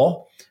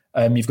 24.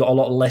 You've got a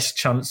lot less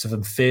chance of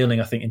them failing,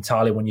 I think,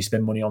 entirely when you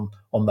spend money on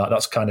that.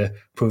 That's kind of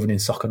proven in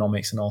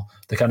Soccernomics and all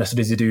the kind of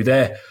studies they do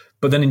there.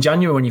 But then in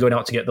January, when you're going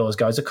out to get those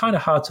guys, they're kind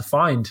of hard to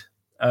find.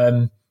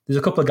 There's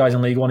a couple of guys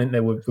in League One, isn't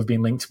there, we've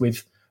been linked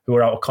with, who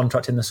are out of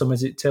contract in the summer.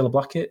 Is it Taylor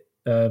Blackett?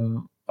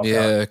 Or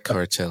Yeah,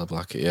 Corey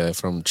Taylor-Blackett,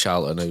 from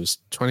Charlton, who's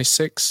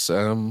 26.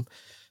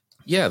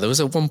 Yeah, there was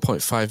a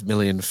 1.5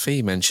 million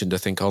fee mentioned, I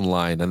think,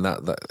 online, and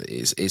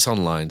it's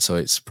online, so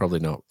it's probably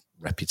not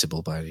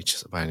reputable by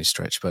any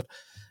stretch. But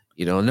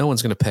no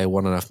one's going to pay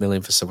 1.5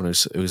 million for someone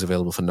who's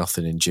available for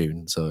nothing in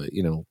June. So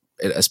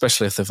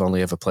especially if they've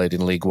only ever played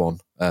in League One.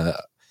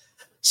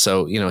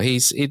 So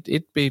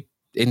it'd be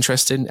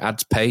interesting.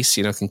 Adds pace.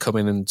 Can come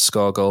in and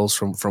score goals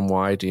from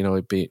wide.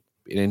 It'd be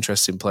an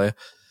interesting player.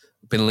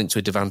 Been linked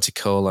with Devante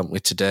Cole, haven't we,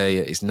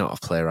 today? He's not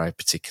a player I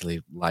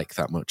particularly like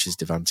that much, is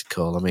Devante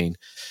Cole. I mean,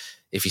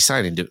 if you're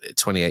signing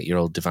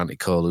 28-year-old Devante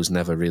Cole, who's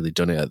never really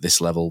done it at this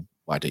level,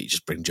 why don't you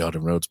just bring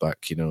Jordan Rhodes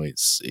back?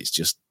 It's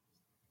just,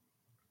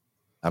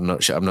 I'm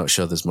not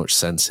sure there's much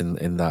sense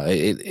in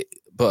that.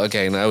 But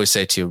again, I always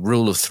say to you,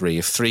 rule of three: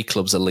 if 3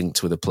 clubs are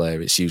linked with a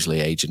player, it's usually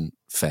agent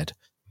fed.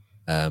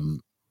 It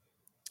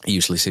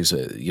usually seems,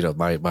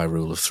 my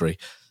rule of 3.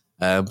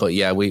 But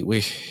yeah,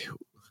 we're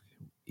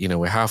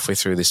halfway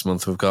through this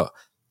month. We've got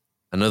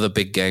another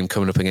big game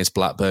coming up against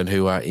Blackburn,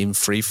 who are in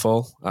free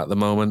fall at the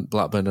moment.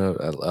 Blackburn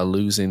are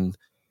losing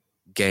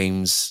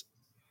games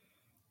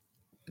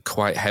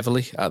quite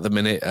heavily at the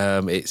minute.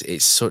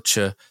 It's such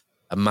a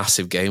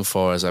massive game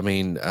for us. I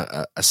mean,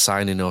 a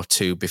signing or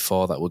two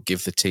before that would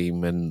give the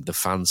team and the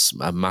fans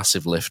a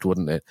massive lift,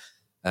 wouldn't it?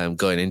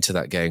 Going into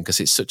that game, because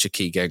it's such a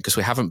key game. Because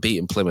we haven't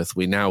beaten Plymouth,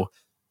 we now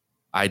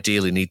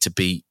ideally need to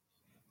beat.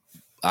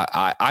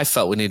 I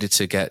felt we needed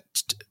to get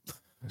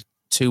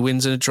 2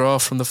 wins and a draw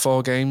from the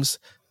 4 games.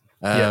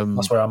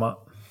 That's where I'm at.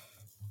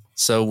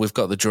 So we've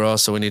got the draw,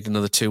 so we need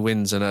another 2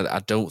 wins, and I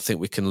don't think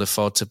we can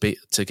afford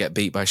to get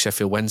beat by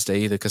Sheffield Wednesday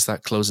either, because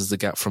that closes the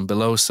gap from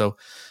below. So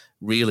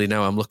really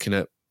now I'm looking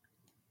at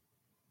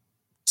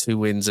 2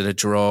 wins and a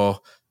draw.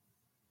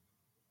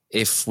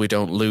 If we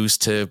don't lose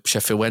to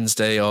Sheffield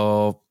Wednesday,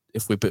 or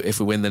if we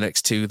win the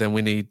next 2, then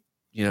we need.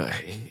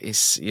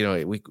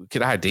 We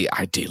could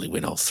ideally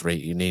win all 3.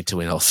 You need to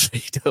win all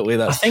 3, don't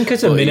we? I think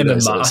as a minimum,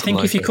 Matt. I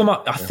think if you come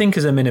out,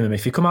 as a minimum,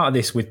 if you come out of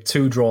this with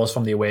 2 draws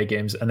from the away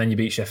games and then you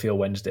beat Sheffield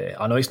Wednesday,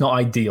 I know it's not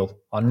ideal,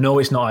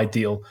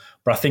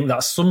 but I think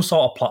that's some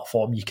sort of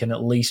platform you can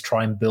at least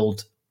try and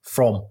build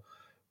from.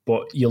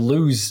 But you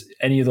lose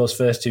any of those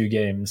first 2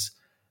 games,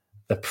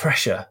 the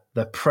pressure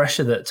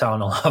that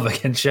Town will have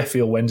against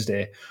Sheffield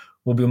Wednesday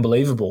will be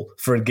unbelievable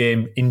for a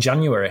game in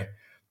January.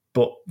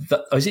 But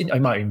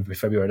it might even be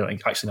February. I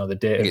don't actually know the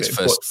date.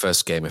 It's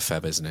first game of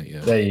Feb, isn't it?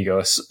 Yeah. There you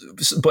go.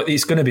 But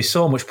it's going to be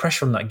so much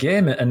pressure on that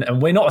game,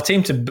 and we're not a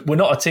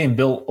team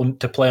built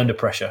to play under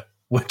pressure.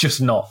 We're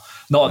just not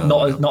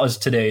as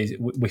today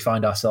we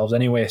find ourselves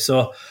anyway.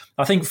 So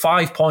I think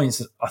 5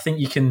 points. I think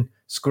you can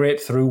scrape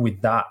through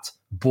with that.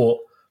 But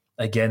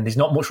again, there's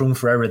not much room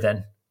for error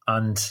then,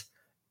 and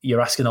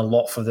you're asking a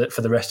lot for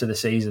the rest of the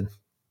season.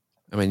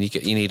 I mean,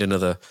 you need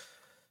another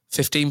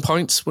 15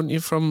 points, wouldn't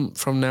you, from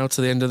now to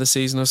the end of the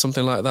season or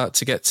something like that,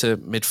 to get to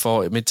mid to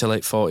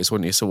late 40s,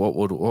 wouldn't you? So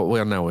what we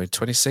are now? We're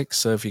 26.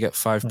 So if you get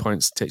 5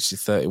 points, it takes you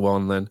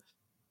 31, then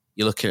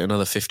you're looking at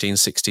another 15,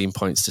 16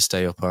 points to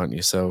stay up, aren't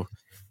you? So,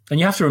 and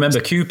you have to remember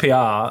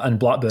QPR and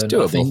Blackburn.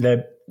 I think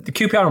the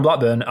QPR and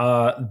Blackburn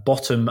are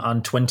bottom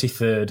and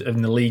 23rd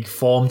in the league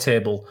form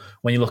table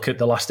when you look at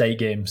the last 8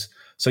 games.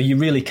 So you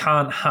really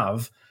can't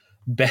have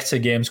better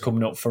games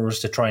coming up for us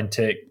to try and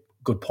take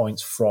good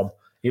points from.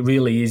 It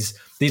really is.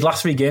 These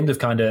last 3 games have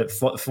kind of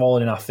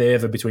fallen in our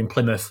favour between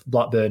Plymouth,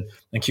 Blackburn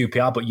and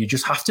QPR, but you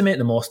just have to make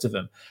the most of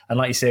them. And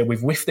like you say,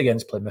 we've whiffed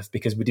against Plymouth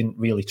because we didn't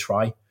really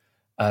try.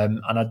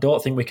 And I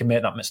don't think we can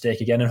make that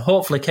mistake again. And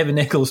hopefully Kevin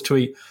Nichols'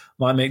 tweet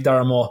might make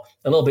Darren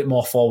a little bit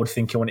more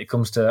forward-thinking when it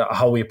comes to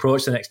how we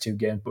approach the next 2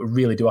 games. But we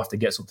really do have to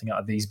get something out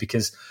of these,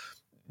 because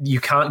you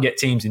can't get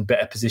teams in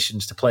better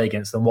positions to play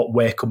against than what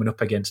we're coming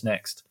up against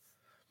next.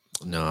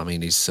 No, I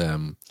mean, he's...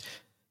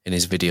 in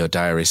his video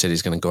diary, said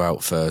he's going to go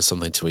out for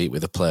something to eat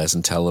with the players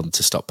and tell them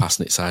to stop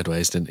passing it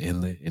sideways, didn't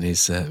he, in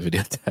his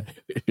video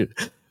diary,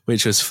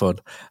 which was fun.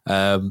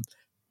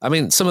 I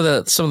mean, some of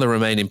the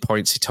remaining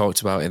points he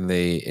talked about in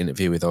the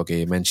interview with Oggy,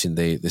 he mentioned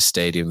the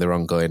stadium. They're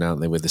ongoing,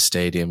 aren't they, with the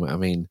stadium? I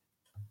mean,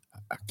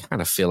 I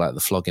kind of feel like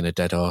they're flogging a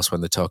dead horse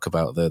when they talk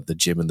about the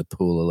gym and the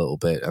pool a little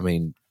bit. I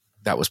mean,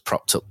 that was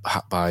propped up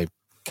by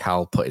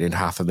Cal putting in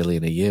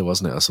 $500,000 a year,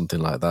 wasn't it, or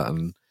something like that,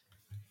 and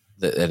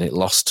it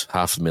lost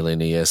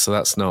 $500,000 a year. So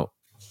it's not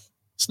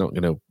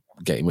going to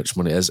get you much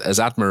money. As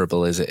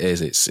admirable as it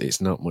is,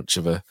 it's not much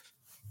of a.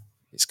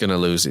 It's going to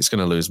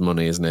lose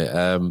money, isn't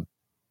it?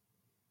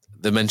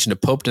 They mentioned a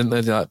pub, didn't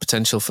they? Like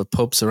potential for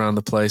pubs around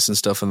the place and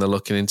stuff, and they're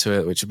looking into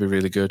it, which would be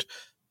really good.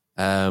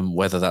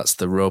 Whether that's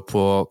the rope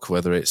walk,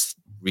 whether it's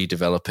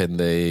redeveloping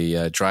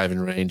the driving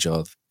range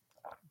or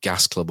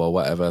gas club or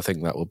whatever, I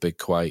think that would be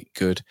quite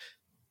good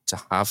to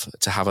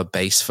have a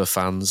base for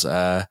fans.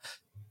 And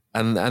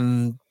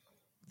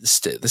the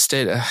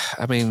state,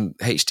 I mean,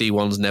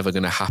 HD1's never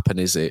going to happen,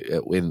 is it,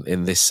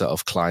 in this sort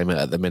of climate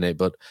at the minute?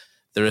 But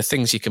there are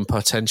things you can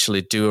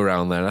potentially do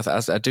around there.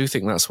 And I do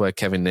think that's where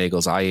Kevin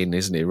Nagel's eyeing,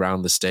 isn't he,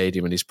 around the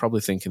stadium? And he's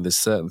probably thinking there's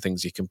certain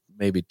things you can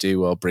maybe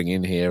do or bring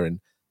in here and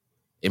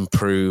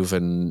improve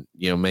and,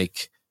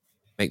 make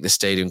make the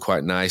stadium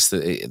quite nice.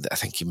 I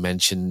think you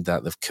mentioned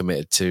that they've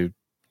committed to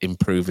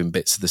improving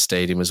bits of the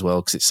stadium as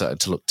well because it's starting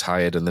to look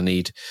tired, and they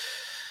need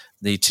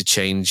to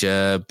change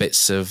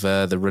bits of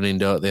the running,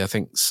 don't they? I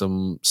think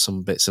some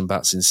bits and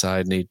bats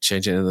inside need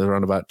changing, and they're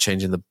on about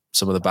changing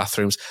some of the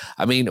bathrooms.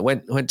 I mean,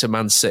 went to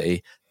Man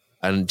City,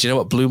 and do you know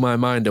what blew my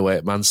mind away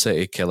at Man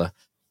City, Killer?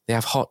 They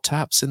have hot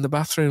taps in the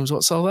bathrooms.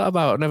 What's all that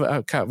about?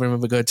 I can't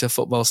remember going to a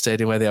football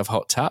stadium where they have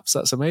hot taps.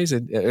 That's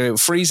amazing. It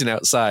was freezing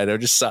outside. I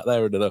just sat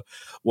there under the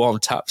warm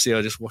taps,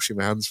 just washing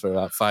my hands for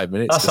about 5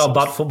 minutes. That's how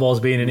bad football's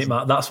been, isn't it,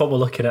 Matt? That's what we're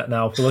looking at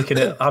now. We're looking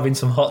at having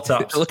some hot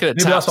taps. We're looking at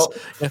taps.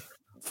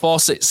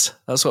 Faucets.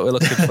 That's what we're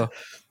looking for.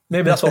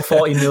 Maybe that's what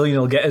 40 million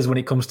will get us when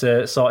it comes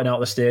to sorting out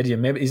the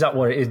stadium. Maybe is that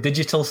what it is?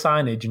 Digital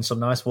signage and some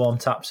nice warm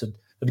taps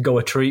would go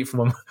a treat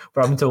for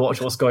having to watch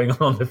what's going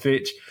on the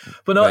pitch.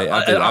 But no,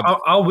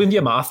 I'll win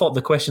you, Matt. I thought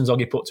the questions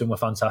Oggy put to him were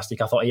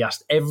fantastic. I thought he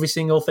asked every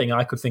single thing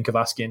I could think of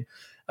asking.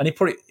 And he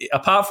put it,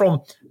 apart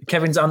from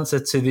Kevin's answer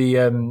to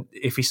the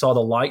if he saw the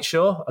light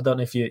show, I don't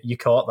know if you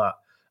caught that.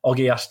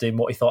 Oggy asked him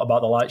what he thought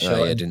about the light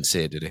show. I didn't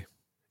see it, did he?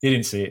 He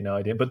didn't see it, no,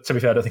 he didn't. But to be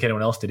fair, I don't think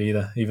anyone else did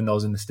either, even though I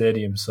was in the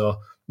stadium. So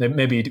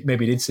maybe he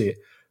did see it.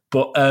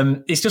 But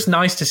it's just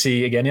nice to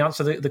see, again, he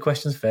answered the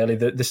questions fairly.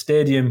 The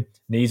stadium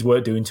needs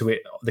work doing to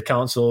it. The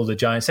council, the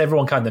Giants,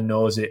 everyone kind of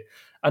knows it.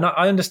 And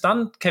I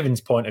understand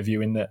Kevin's point of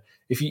view in that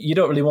if you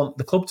don't really want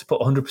the club to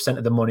put 100%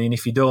 of the money, and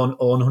if you don't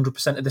own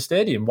 100% of the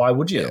stadium, why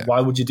would you? Yeah.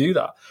 Why would you do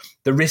that?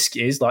 The risk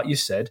is, like you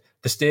said,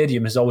 the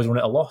stadium has always run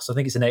at a loss. I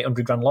think it's an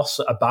 800 grand loss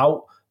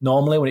about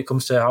normally when it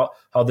comes to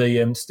how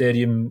the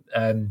stadium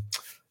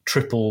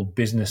triple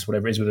business,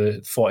 whatever it is, with a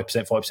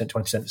 40%,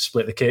 20%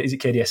 split. Is it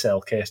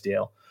KDSL,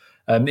 KSDL?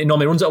 It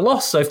normally runs at a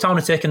loss. So if Town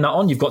are taking that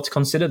on, you've got to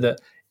consider that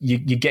you're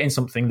getting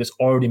something that's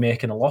already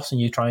making a loss, and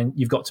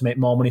you've got to make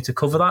more money to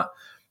cover that.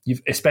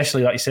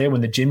 Especially, like you say,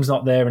 when the gym's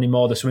not there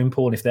anymore, the swimming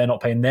pool, and if they're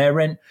not paying their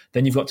rent,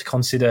 then you've got to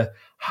consider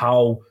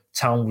how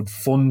Town would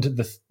fund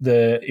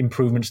the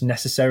improvements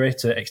necessary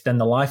to extend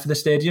the life of the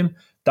stadium.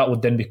 That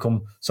would then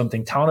become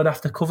something Town would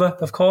have to cover,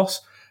 of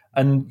course.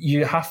 And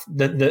you have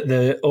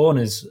the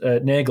owners,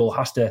 Nagel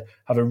has to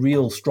have a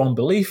real strong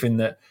belief in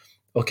that.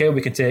 Okay,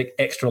 we can take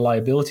extra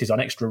liabilities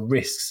on extra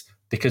risks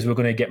because we're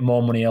going to get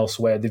more money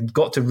elsewhere. They've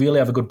got to really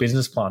have a good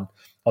business plan,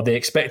 or they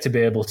expect to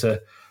be able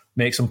to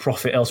make some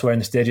profit elsewhere in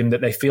the stadium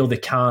that they feel they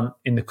can't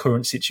in the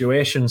current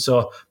situation.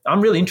 So I'm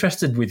really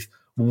interested with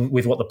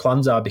what the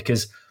plans are,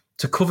 because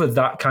to cover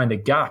that kind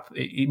of gap,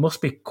 it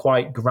must be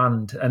quite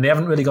grand. And they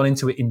haven't really gone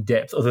into it in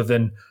depth, other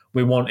than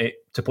we want it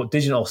to put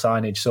digital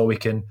signage so we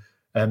can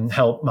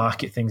help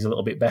market things a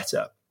little bit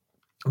better.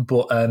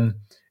 But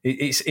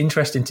it's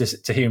interesting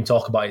to hear him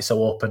talk about it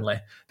so openly,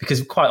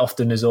 because quite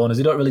often as owners,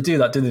 they don't really do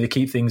that, do they? They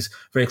keep things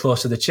very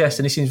close to the chest,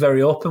 and he seems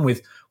very open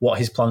with what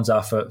his plans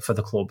are for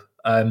the club.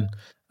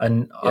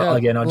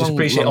 Again, I just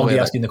appreciate Oggy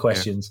asking the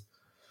questions.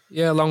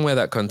 Yeah, long may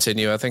that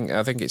continue. I think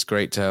it's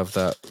great to have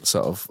that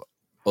sort of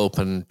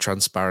open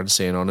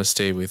transparency and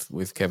honesty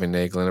with Kevin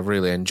Nagel, and I've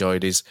really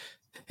enjoyed his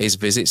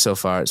visit so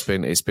far. It's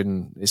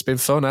been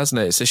fun,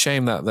 hasn't it? It's a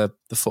shame that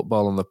the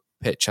football on the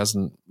pitch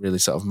hasn't really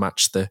sort of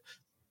matched the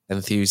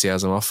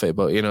enthusiasm off it,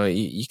 but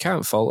you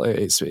can't fault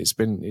it. It's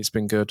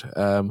been good.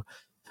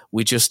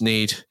 We just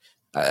need,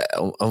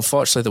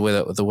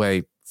 unfortunately, the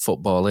way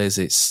football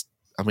is.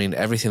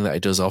 Everything that he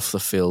does off the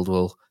field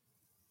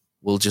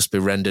will just be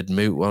rendered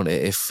moot, won't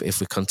it? If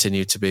we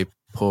continue to be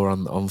poor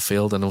on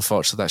field, and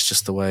unfortunately, that's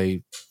just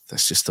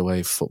the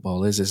way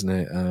football is, isn't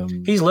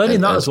it? He's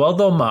learning that as well,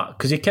 though, Matt,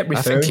 because he kept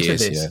referring to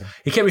this. Yeah.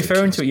 He kept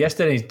referring to it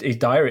yesterday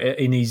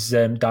in his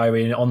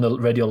diary on the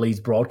Radio Leeds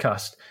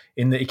broadcast.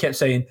 In that he kept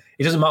saying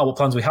it doesn't matter what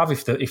plans we have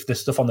if the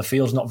stuff on the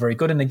field's not very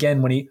good. And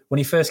again, when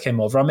he first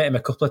came over, I met him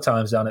a couple of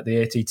times down at the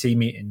ATT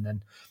meeting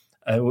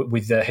and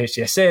with the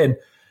HCSA, and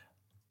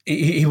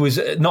he was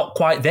not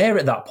quite there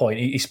at that point.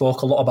 He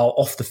spoke a lot about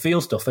off the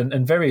field stuff and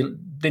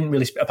didn't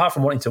really, apart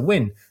from wanting to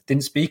win,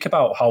 didn't speak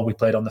about how we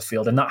played on the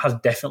field, and that has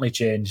definitely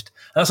changed.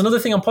 And that's another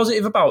thing I'm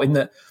positive about, in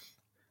that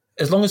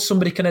as long as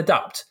somebody can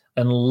adapt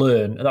and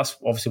learn, and that's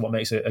obviously what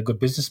makes a good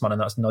businessman, and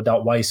that's no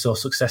doubt why he's so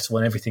successful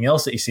in everything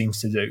else that he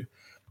seems to do.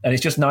 And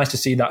it's just nice to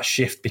see that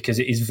shift, because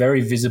it is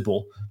very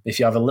visible if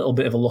you have a little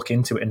bit of a look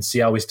into it and see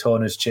how his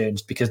tone has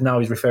changed, because now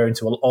he's referring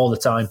to all the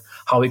time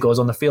how it goes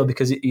on the field,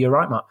 because you're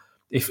right, Matt.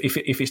 If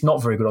it's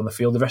not very good on the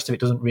field, the rest of it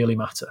doesn't really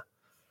matter.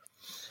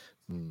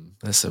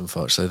 That's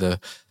unfortunately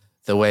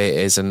the way it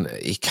is, and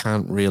he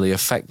can't really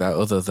affect that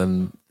other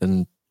than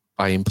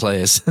buying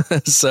players.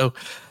 So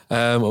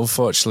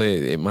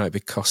unfortunately, it might be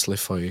costly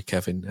for you,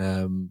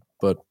 Kevin.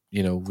 But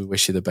we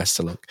wish you the best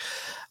of luck.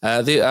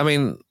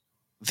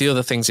 The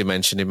other things he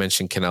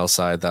mentioned Canal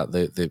Side, that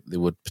they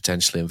would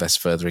potentially invest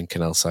further in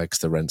Canal Side because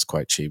the rent's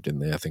quite cheap, didn't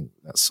they? I think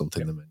that's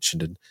something they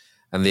mentioned.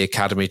 And the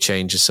academy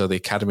changes. So the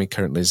academy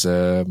currently is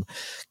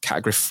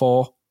category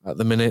 4 at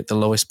the minute, the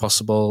lowest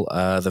possible.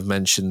 They've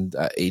mentioned,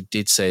 he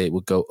did say it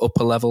would go up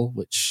a level,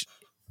 which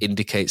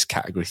indicates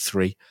category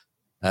 3,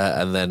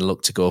 and then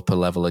look to go up a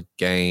level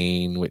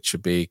again, which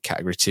would be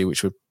category 2,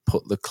 which would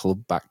put the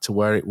club back to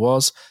where it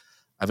was.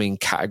 I mean,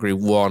 Category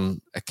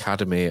 1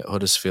 academy at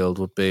Huddersfield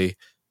would be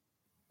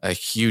a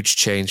huge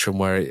change from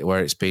where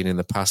it's been in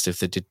the past if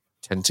they did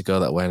tend to go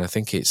that way. And I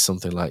think it's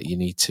something like you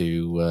need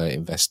to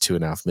invest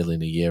 $2.5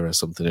 million a year or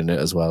something in it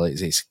as well.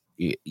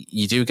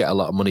 You do get a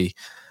lot of money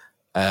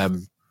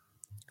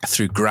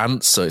through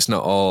grants, so it's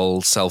not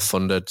all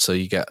self-funded. So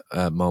you get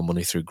more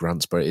money through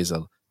grants, but it is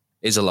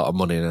a lot of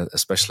money,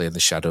 especially in the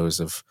shadows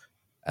of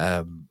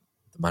the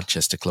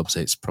Manchester clubs.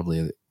 It's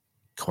probably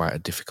quite a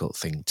difficult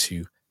thing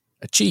to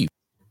achieve.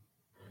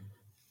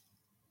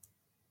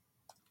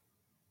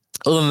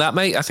 Other than that,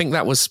 mate, I think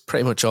that was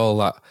pretty much all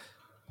that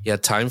you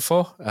had time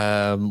for,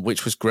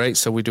 which was great.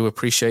 So we do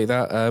appreciate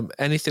that.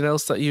 Anything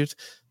else that you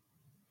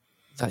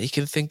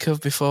can think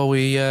of before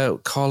we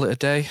call it a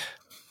day?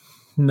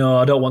 No,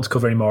 I don't want to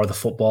cover any more of the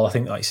football. I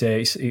think, like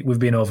you say, we've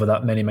been over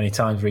that many, many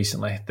times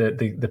recently.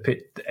 The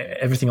pitch,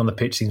 everything on the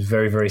pitch seems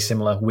very, very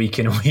similar week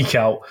in and week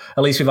out.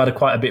 At least we've had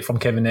quite a bit from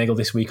Kevin Nagel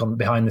this week on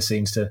behind the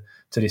scenes to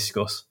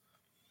discuss.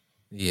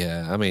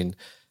 Yeah, I mean,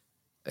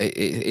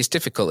 it's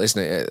difficult,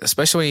 isn't it?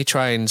 Especially when you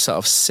try and sort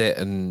of sit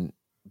and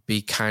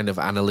be kind of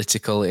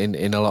analytical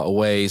in a lot of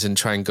ways and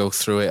try and go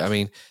through it. I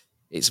mean,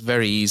 it's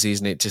very easy,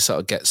 isn't it, to sort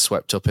of get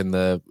swept up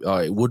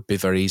it would be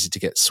very easy to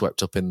get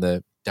swept up in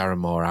the Darren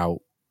Moore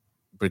out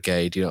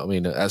brigade, you know what I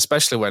mean?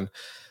 Especially when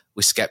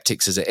we're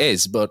skeptics as it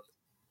is. But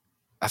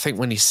I think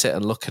when you sit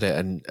and look at it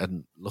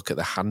and look at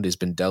the hand he's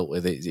been dealt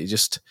with,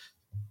 it's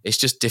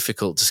just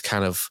difficult to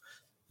kind of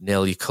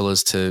nail your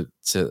colours to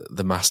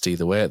the mast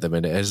either way at the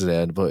minute, isn't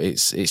it? But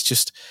it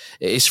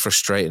is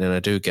frustrating, and I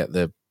do get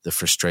the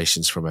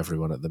frustrations from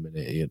everyone at the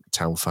minute,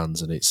 Town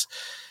fans, and it's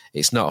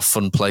not a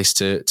fun place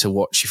to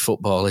watch your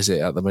football, is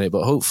it, at the minute?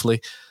 But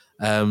hopefully,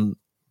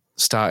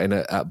 starting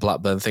at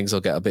Blackburn, things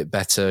will get a bit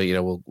better. You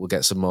know, we'll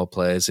get some more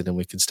players in, and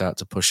we can start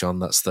to push on.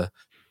 That's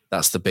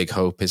the big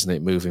hope, isn't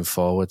it, moving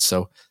forward?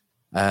 So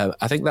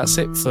I think that's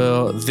it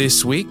for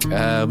this week.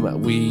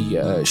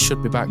 We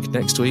should be back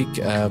next week.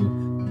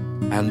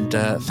 And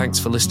thanks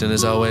for listening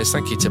as always.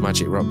 Thank you to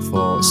Magic Rock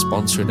for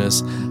sponsoring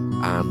us.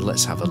 And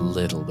let's have a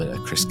little bit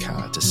of Chris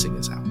Carr to sing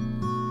us out.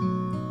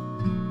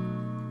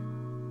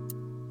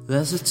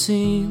 There's a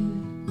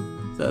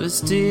team that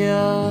is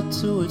dear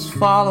to its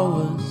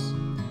followers.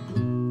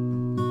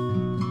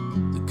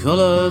 The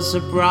colours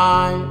are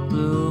bright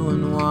blue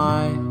and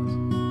white.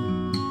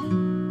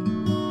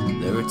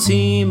 They're a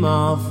team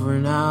of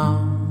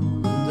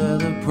renown, and they're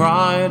the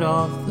pride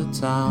of the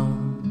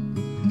town.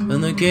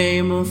 And the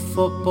game of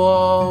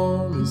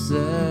football is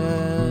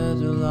their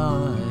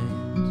delight.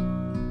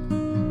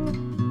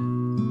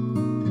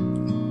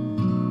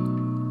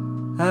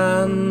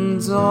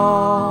 And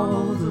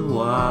all the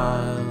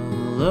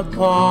while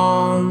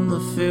upon the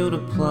field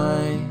of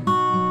play,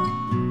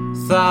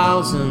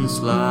 thousands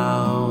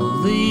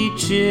loudly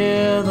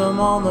cheer them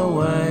on the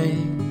way.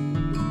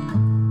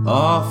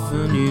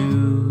 Often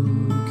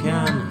you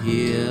can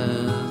hear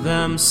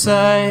them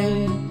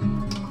say,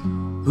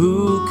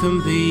 who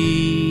can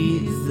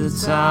beat the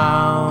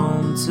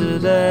town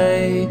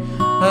today?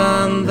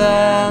 And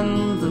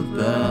then the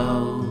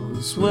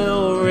bells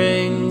will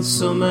ring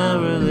so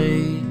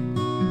merrily,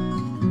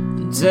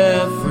 and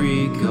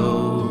every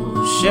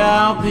goal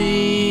shall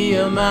be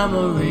a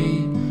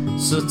memory.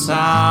 So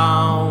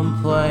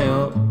town, play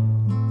up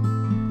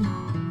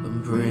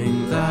and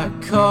bring that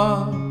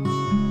cup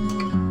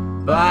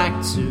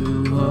back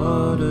to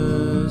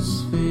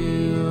Huddersfield.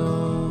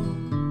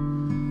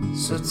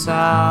 So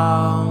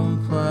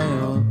town, play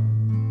up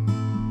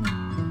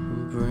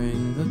and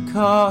bring the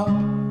cup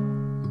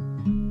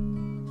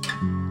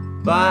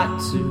back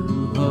to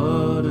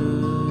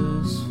Huddersfield.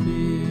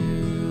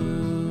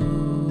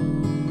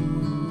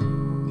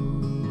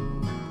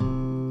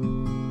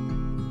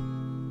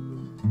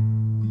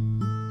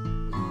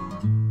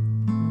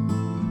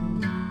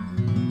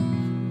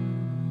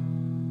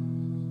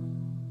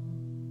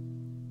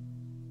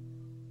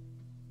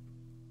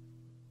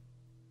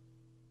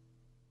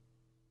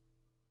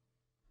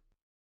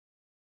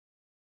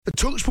 The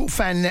TalkSport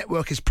Fan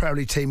Network is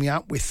proudly teaming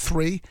up with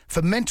 3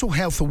 for Mental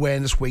Health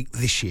Awareness Week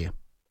this year.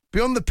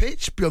 Beyond the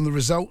pitch, beyond the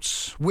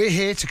results, we're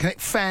here to connect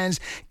fans,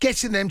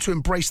 getting them to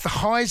embrace the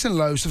highs and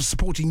lows of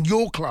supporting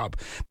your club,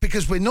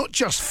 because we're not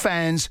just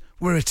fans,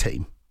 we're a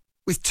team.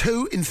 With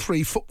 2 in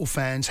 3 football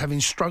fans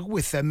having struggled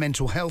with their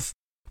mental health,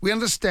 we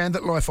understand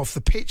that life off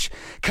the pitch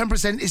can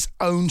present its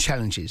own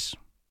challenges.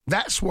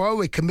 That's why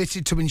we're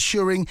committed to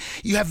ensuring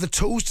you have the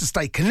tools to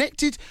stay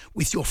connected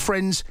with your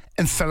friends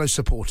and fellow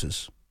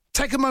supporters.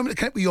 Take a moment to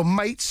connect with your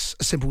mates.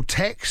 A simple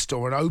text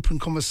or an open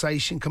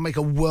conversation can make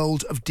a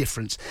world of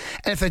difference.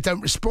 And if they don't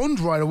respond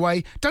right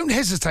away, don't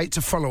hesitate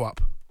to follow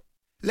up.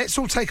 Let's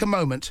all take a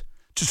moment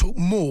to talk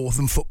more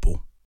than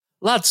football.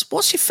 Lads,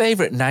 what's your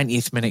favourite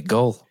 90th minute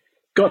goal?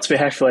 Got to be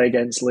Heffley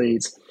against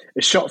Leeds.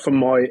 A shot from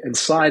Moy and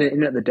sliding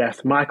in at the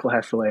death, Michael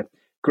Heffley.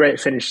 Great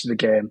finish to the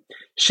game.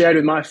 Shared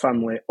with my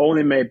family,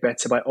 only made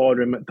better by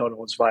ordering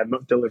McDonald's via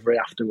McDelivery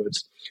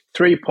afterwards.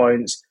 3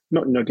 points,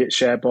 McNugget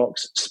share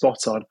box,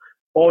 spot on.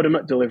 Order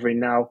McDelivery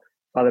now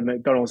by the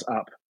McDonald's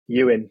app.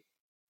 You in.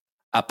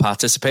 At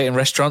participating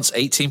restaurants,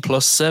 18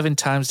 plus, serving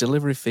times,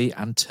 delivery fee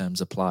and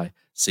terms apply.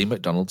 See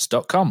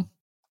mcdonalds.com.